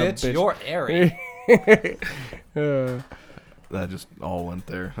 Oh, she's bitch, a bitch. you're airy. That just all went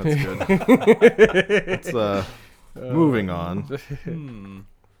there. That's good. Let's moving on.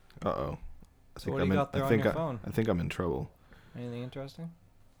 Uh-oh. So what do you got there on your phone? I think I'm in trouble. Anything interesting?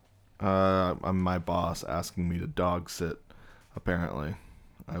 My boss asking me to dog sit. Apparently,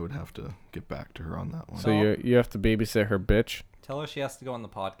 I would have to get back to her on that one. So you have to babysit her bitch. Tell her she has to go on the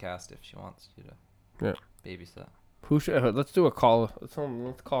podcast if she wants you to babysit. Who should? Let's do a call. Let's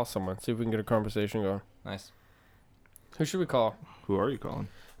call someone. See if we can get a conversation going. Nice. Who should we call? Who are you calling?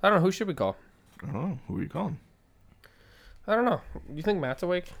 I don't know. Who should we call? I don't know. Who are you calling? I don't know. You think Matt's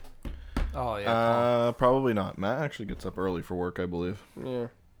awake? Oh yeah. Probably not. Matt actually gets up early for work, I believe. Yeah.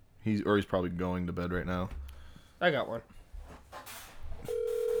 He's probably going to bed right now. I got one.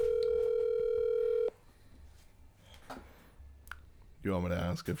 You want me to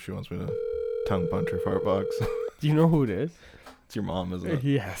ask if she wants me to tongue punch her fart box? Do you know who it is? It's your mom, isn't it?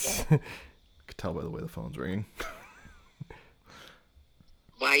 Yes. I could tell by the way the phone's ringing.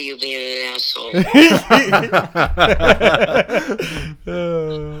 Why are you being an asshole?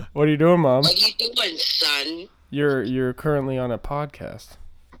 What are you doing, Mom? What are you doing, son? You're currently on a podcast.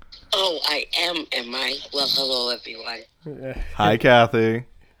 Oh, I am I? Well, hello, everyone. Hi, Kathy.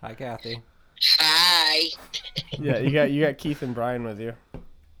 Hi, Kathy. Hi. Yeah, you got Keith and Brian with you.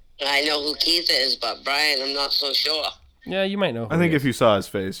 I know who Keith is, but Brian, I'm not so sure. Yeah, you might know. I think if you saw his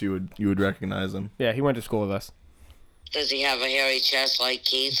face, you would recognize him. Yeah, he went to school with us. Does he have a hairy chest like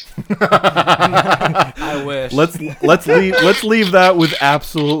Keith? I wish. Let's leave that with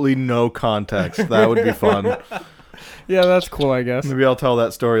absolutely no context. That would be fun. Yeah, that's cool, I guess. Maybe I'll tell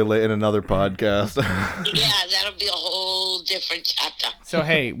that story late in another podcast. Yeah, that'll be a whole different chapter. So,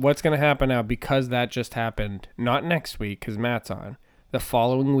 hey, what's going to happen now? Because that just happened, not next week, because Matt's on. The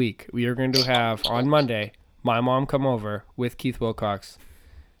following week, we are going to have, on Monday, my mom come over with Keith Wilcox.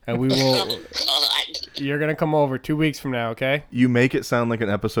 And we will... Oh, God. You're going to come over 2 weeks from now, okay? You make it sound like an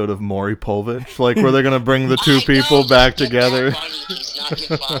episode of Maury Povich, like where they're going to bring the two people back together. He's not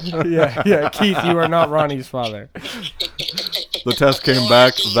your father. Yeah, Keith, you are not Ronnie's father. The test came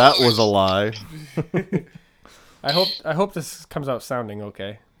back. That was a lie. I hope this comes out sounding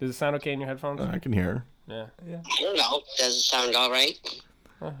okay. Does it sound okay in your headphones? I can hear. Yeah. I don't know. Does it sound all right?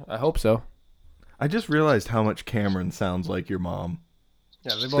 I hope so. I just realized how much Cameron sounds like your mom.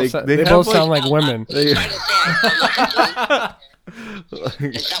 Yeah, they They both have, sound like- like women. What are you trying to say?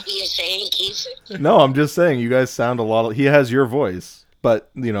 Is that what you're saying, Keith? No, I'm just saying you guys sound a lot. He has your voice, but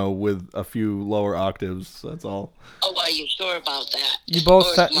with a few lower octaves. That's all. Oh, are you sure about that? You both Or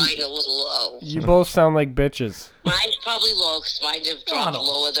is sound- mine a little low? You both sound like bitches. Mine's probably low because mine have dropped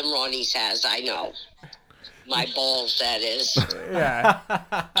lower than Ronnie's has. I know. My balls, that is. Yeah.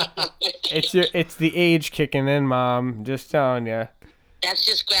 It's the age kicking in, Mom. Just telling you. That's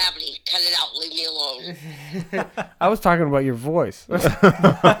just gravity. Cut it out. Leave me alone. I was talking about your voice. I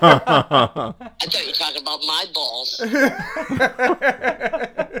thought you were talking about my balls.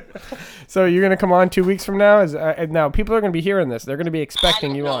 So you're gonna come on 2 weeks from now? Now people are gonna be hearing this. They're gonna be expecting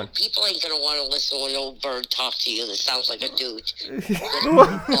I don't you know. on. People ain't going to want to listen when an old bird talks to you that sounds like a dude.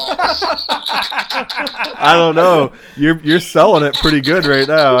 I don't know. You're selling it pretty good right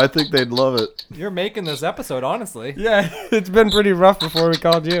now. I think they'd love it. You're making this episode, honestly. Yeah, it's been pretty rough before we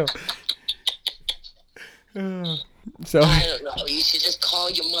called you. So I don't know. You should just call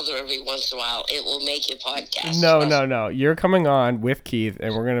your mother every once in a while. It will make your podcast. no. You're coming on with Keith,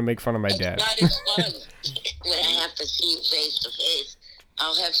 and we're gonna make fun of my dad. Not as fun when I have to see you face to face.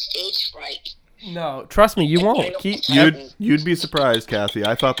 I'll have stage fright. No, trust me, you won't. Keith, You'd be surprised, Kathy.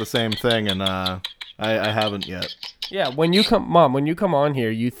 I thought the same thing, and I haven't yet. yeah, when you come on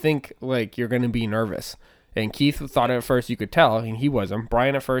here, you think like you're gonna be nervous. And Keith thought at first you could tell, and he wasn't.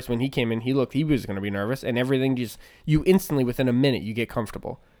 Brian at first, when he came in, he was going to be nervous, and everything you instantly, within a minute, you get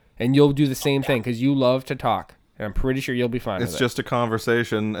comfortable. And you'll do the same thing, because you love to talk. And I'm pretty sure you'll be fine It's with just a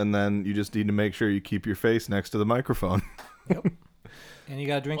conversation, and then you just need to make sure you keep your face next to the microphone. And you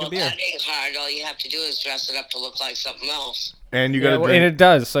gotta drink Well, a beer. that ain't hard. All you have to do is dress it up to look like something else. And you it. gotta And drink. it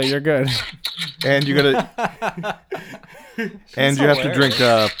does, so you're good. And you gotta. And you have to drink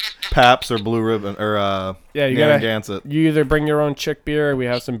Paps or Blue Ribbon or Yeah, you gotta. Narragansett. You either bring your own chick beer, or we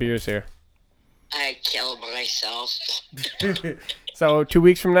have some beers here. I kill myself. So 2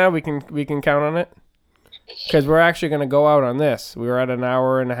 weeks from now, we can count on it. Because we're actually going to go out on this. We were at an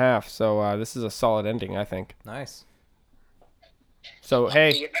hour and a half, so this is a solid ending, I think. Nice. So,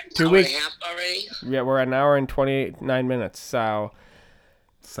 hey, You're an 2 hour weeks. and a half already? Yeah, we're at an hour and 29 minutes. So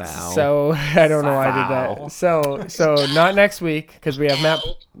Sal. So I don't know why I did that. So not next week because we have Matt.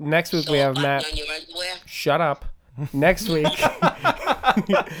 Next week we have So, Matt. on your underwear? Shut up. Next week.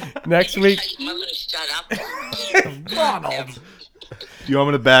 Next week. Tell your mother to shut up. Ronald. Do you want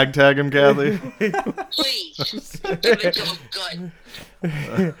me to bag tag him, Kathy? Please. Give it to him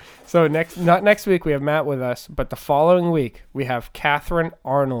good. So not next week we have Matt with us, but the following week we have Catherine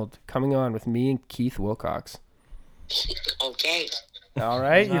Arnold coming on with me and Keith Wilcox. Okay. All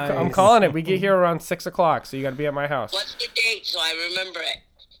right, I'm Nice. calling it. We get here around 6 o'clock, so you got to be at my house. What's the date so I remember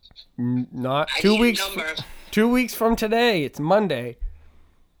it? Not I 2 need a weeks. number. 2 weeks from today. It's Monday.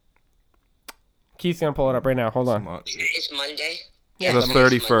 Keith's gonna pull it up right now. Hold on. It's Monday? The it's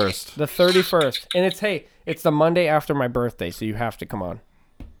Monday. 31st. The 31st, and it's the Monday after my birthday, so you have to come on.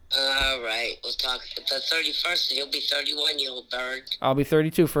 All right. We'll talk the 31st, and you'll be 31, you old bird. I'll be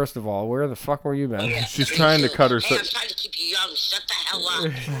 32 first of all. Where the fuck were you been? Yeah, She's 32. trying to cut her Hey, so- I'm trying to keep you young. Shut the hell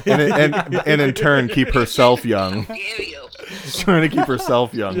up. And in turn, keep herself young. How dare you? She's trying to keep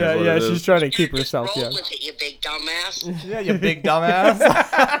herself young. Yeah, is what yeah. it She's is. trying to keep Just herself roll young. with it, you big dumbass. Yeah, you big dumbass.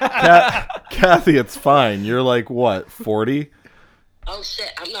 Kathy, it's fine. You're like, what, 40? Oh,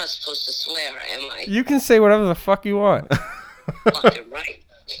 shit. I'm not supposed to swear, am I? You can say whatever the fuck you want. Fucking right.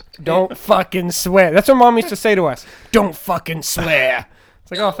 Don't fucking swear. That's what Mom used to say to us. Don't fucking swear.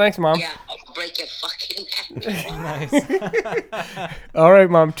 It's like, oh, thanks, Mom. Yeah, I'll break your fucking neck. Nice. All right,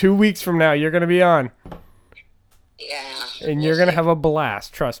 Mom. 2 weeks from now, you're gonna be on, Yeah. and you're gonna have a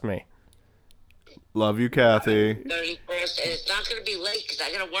blast. Trust me. Love you, Kathy. 31st, and it's not gonna be late because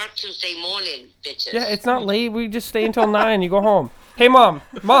I gotta work Tuesday morning, bitches. Yeah, it's not late. We just stay until 9. You go home. Hey, Mom.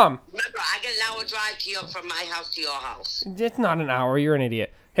 Mom. Remember, I got an hour drive from my house to your house. It's not an hour. You're an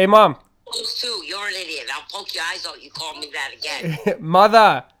idiot. Hey, Mom. Close too. You're an idiot. I'll poke your eyes out. You call me that again.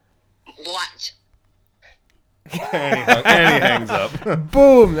 Mother. What? And he hangs up.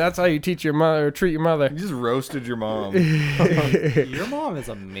 Boom. That's how you teach your mother or treat your mother. You just roasted your mom. Your mom is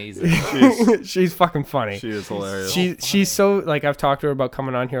amazing. She's fucking funny. She is hilarious. She's so like I've talked to her about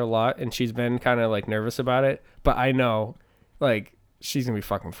coming on here a lot, and she's been kind of like nervous about it. But I know, like, she's gonna be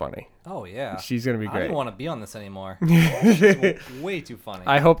fucking funny. Oh yeah. She's gonna be I great. don't want to be on this anymore. It's way too funny.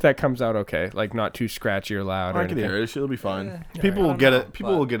 I hope that comes out okay, like not too scratchy or loud. Or I can anything. hear it. She'll be fine. Yeah, People I will don't get know, it.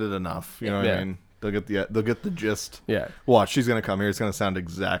 People but- will get it enough. You know what Yeah. I mean? They'll get the gist. Yeah, Watch, she's gonna come here. It's gonna sound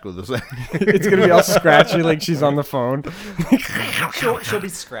exactly the same. it's gonna be all scratchy, like she's on the phone. she'll be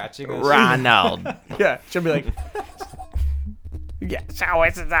scratching. us. Ronald. Yeah, she'll be like, "Yeah, so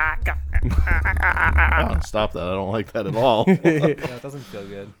it's that." Oh, stop that. I don't like that at all. Yeah, it doesn't feel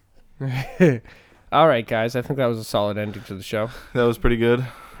good. All right, guys. I think that was a solid ending to the show. That was pretty good.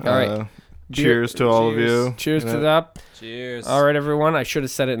 All right. Cheers to all of you. Cheers You to know, that. Cheers. All right, everyone. I should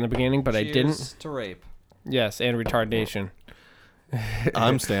have said it in the beginning, but I Cheers didn't. to rape. Yes, and retardation.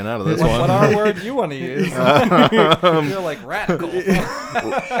 I'm staying out of this What one. our word you want to use? You're like radical.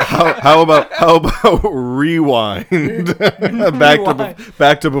 How about rewind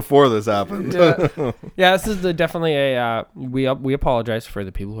back to before this happened? Yeah, this is definitely a. We apologize for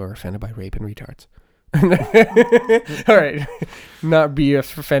the people who are offended by rape and retards. All right, not be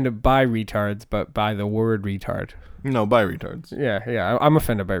offended by retards, but by the word retard. No, by retards. Yeah, I'm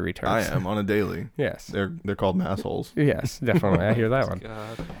offended by retards. I am on a daily. Yes. They're called massholes. Yes, definitely. I hear that one.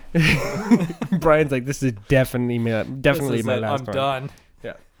 God. Brian's like, this is definitely This is my it. last I'm one. done.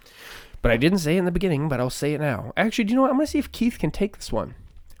 But I didn't say it in the beginning, but I'll say it now. Actually, do you know what? I'm gonna see if Keith can take this one.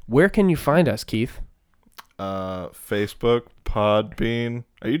 Where can you find us, Keith? Facebook, Podbean.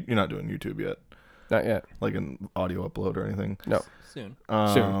 You're not doing YouTube yet, Not yet. like an audio upload or anything. No. Soon.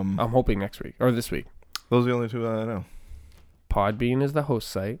 Soon. I'm hoping next week or this week. Those are the only two that I know. Podbean is the host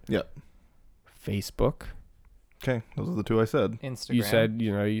site. Yep. Facebook. Okay, those are the two I said. Instagram.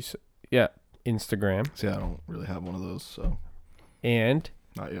 You said, yeah, Instagram See, I don't really have one of those, so and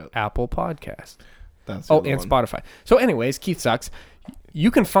not yet. Apple Podcast. That's the Oh, other and one. Spotify. So, anyways, Keith sucks. You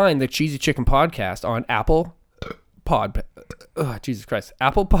can find the Cheesy Chicken Podcast on Apple Jesus Christ.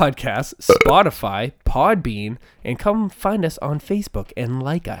 Apple Podcasts, Spotify, Podbean, and come find us on Facebook and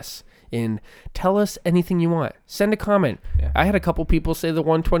like us. And tell us anything you want. Send a comment. Yeah. I had a couple people say the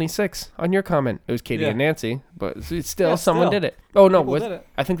 126 on your comment. It was Katie Yeah. and Nancy, but it's still Yeah, someone still. did it. Oh, no. People did it.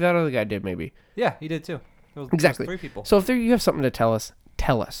 I think that other guy did maybe. Yeah, he did too. There was Exactly. 3 people. So if you have something to tell us,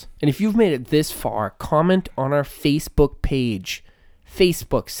 tell us. And if you've made it this far, comment on our Facebook page.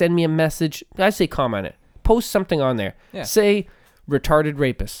 Facebook, send me a message. I say comment it. Post something on there. Yeah. Say retarded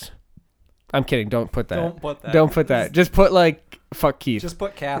rapist. I'm kidding. Don't put that. Don't put that. Don't put that. Just put like fuck Keith. Just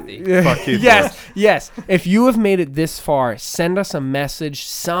put Kathy. Fuck Keith Yes, yes. If you have made it this far, send us a message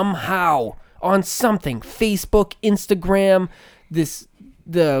somehow on something. Facebook, Instagram,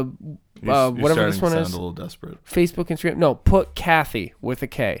 You're whatever this starting one to is. sound a little desperate. Facebook, Instagram. No, put Kathy with a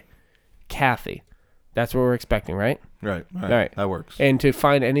K. Kathy. That's what we're expecting, right? Right. Right. That works. And to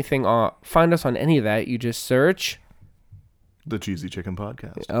find anything find us on any of that, you just search The Cheesy Chicken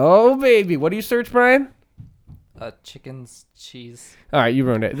Podcast. Oh, baby. What do you search, Brian? Chicken's cheese. All right, you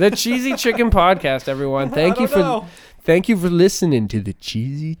ruined it. The Cheesy Chicken Podcast, everyone. Thank you for listening to the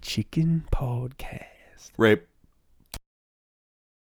Cheesy Chicken Podcast. Rape.